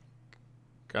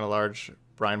 Got a large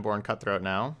Brineborn Cutthroat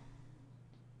now.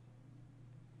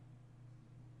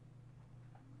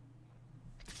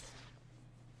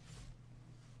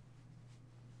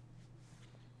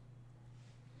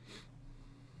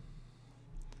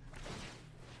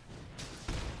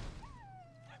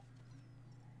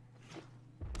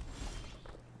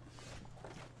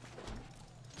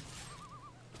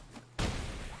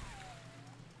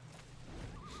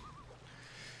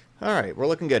 Alright, we're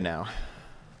looking good now.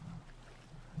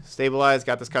 Stabilize,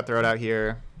 got this Cutthroat out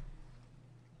here.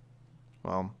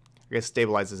 Well, I guess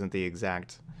stabilize isn't the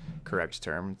exact correct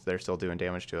term. They're still doing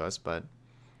damage to us, but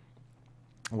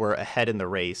we're ahead in the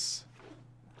race.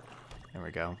 There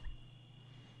we go.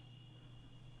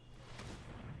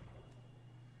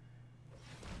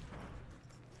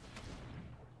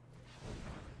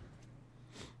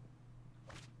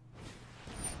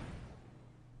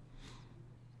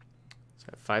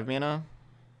 5 mana.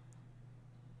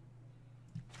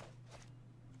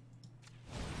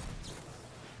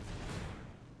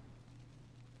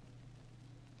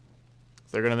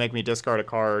 So they're going to make me discard a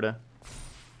card.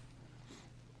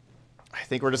 I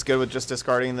think we're just good with just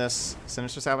discarding this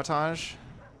Sinister Sabotage.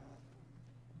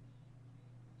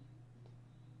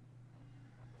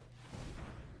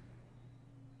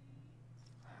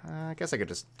 I guess I could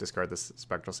just discard this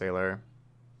Spectral Sailor.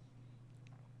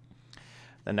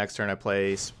 The next turn I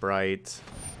play Sprite.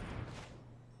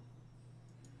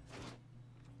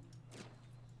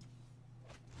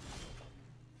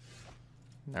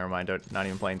 Never mind, not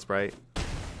even playing Sprite.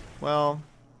 Well,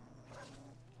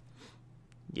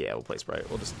 yeah, we'll play Sprite.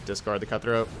 We'll just discard the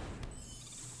Cutthroat.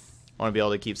 I want to be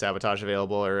able to keep Sabotage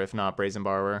available, or if not, Brazen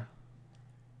Borrower.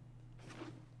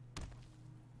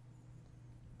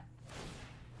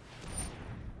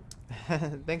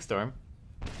 Thanks, Storm.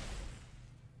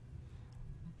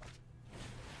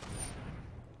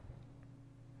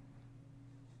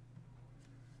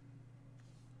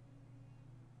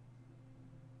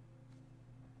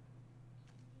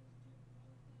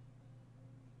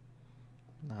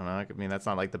 I don't know. I mean, that's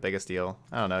not like the biggest deal.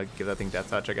 I don't know. Give that thing Death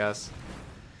Touch, I guess.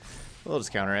 We'll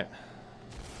just counter it.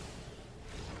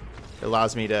 It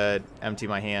allows me to empty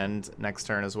my hand next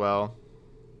turn as well.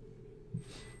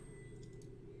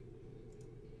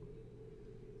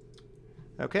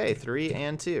 Okay, 3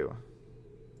 and 2.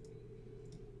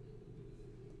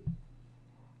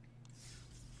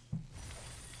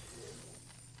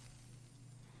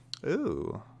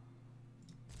 Ooh.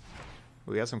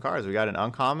 We got some cards. We got an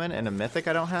uncommon and a mythic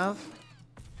I don't have.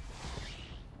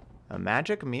 A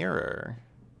magic mirror.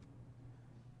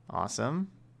 Awesome.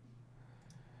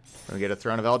 Then we get a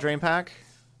Throne of Eldraine pack.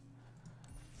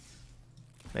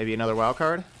 Maybe another wild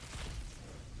card.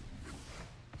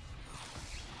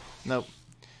 Nope.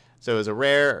 So it was a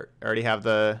rare. I already have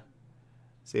the,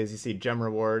 see, as you see, gem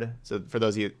reward. So for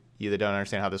those of you that don't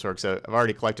understand how this works, so I've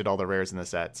already collected all the rares in the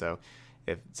set. So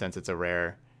since it's a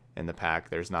rare in the pack,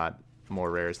 there's not more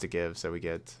rares to give, so we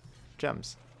get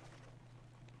gems.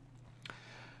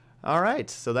 All right,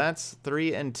 so that's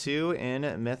 3 and 2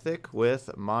 in Mythic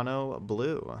with mono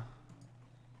blue.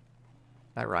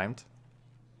 That rhymed.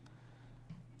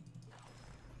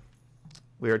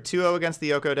 We are 2-0 against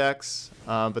the Yoko decks,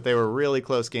 but they were really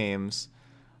close games.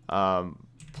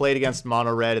 Played against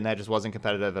mono red, and that just wasn't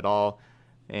competitive at all.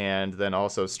 And then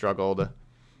also struggled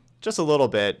just a little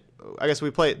bit. I guess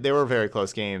they were very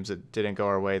close games. It didn't go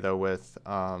our way, though, with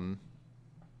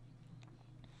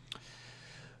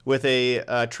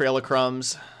a Trail of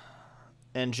Crumbs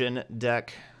engine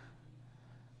deck.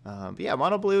 But yeah,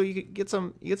 mono blue, you get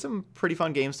some pretty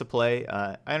fun games to play.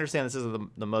 I understand this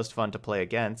isn't the most fun to play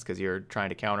against because you're trying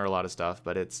to counter a lot of stuff,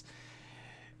 but it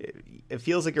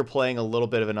feels like you're playing a little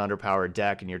bit of an underpowered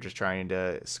deck and you're just trying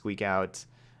to squeak out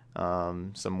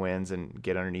some wins and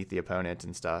get underneath the opponent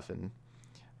and stuff. And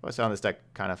I always found this deck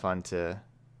kind of fun to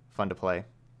play.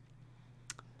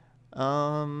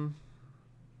 About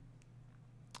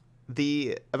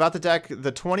the deck,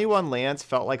 the 21 lands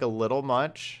felt like a little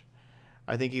much.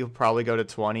 I think you could probably go to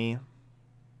 20.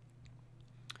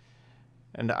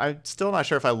 And I'm still not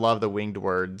sure if I love the Winged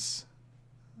Words.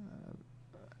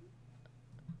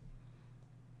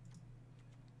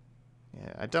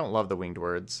 Yeah, I don't love the Winged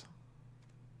Words.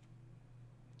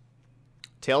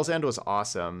 Tail's End was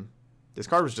awesome. This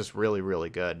card was just really, really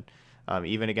good.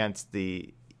 Even against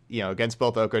against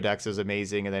both Oko decks, it was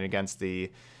amazing. And then against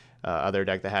the other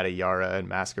deck that had a Yara and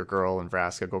Masker Girl and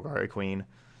Vraska Golgari Queen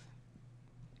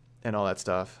and all that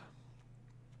stuff.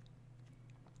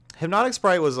 Hypnotic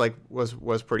Sprite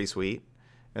was pretty sweet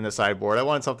in the sideboard. I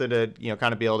wanted something to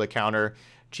kind of be able to counter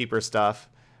cheaper stuff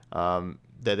that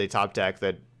they top deck,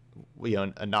 that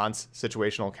a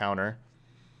non-situational counter,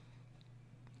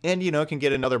 and can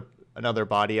get another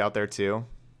body out there too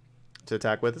to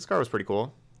attack with. This card was pretty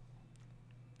cool.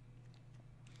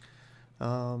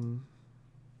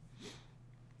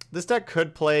 This deck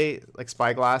could play like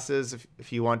Spyglasses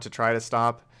if you want to try to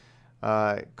stop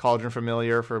Cauldron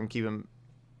Familiar from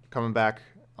coming back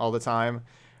all the time.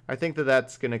 I think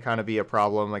that's going to kind of be a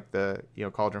problem, like the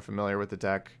Cauldron Familiar with the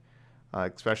deck,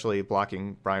 especially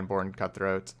blocking Brineborn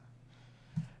Cutthroat.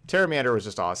 Terramander was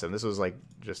just awesome. This was like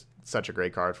just such a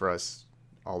great card for us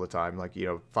all the time. Like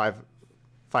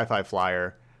 5/5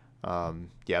 flyer.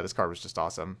 Yeah, this card was just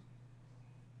awesome.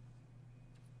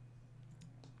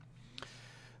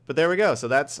 But there we go. So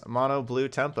that's mono blue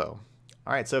tempo.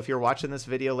 All right, so if you're watching this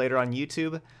video later on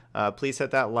YouTube, please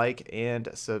hit that like and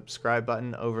subscribe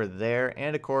button over there.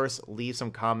 And of course, leave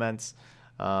some comments.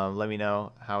 Let me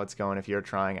know how it's going if you're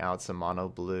trying out some mono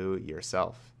blue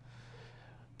yourself.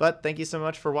 But thank you so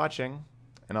much for watching,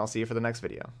 and I'll see you for the next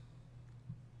video.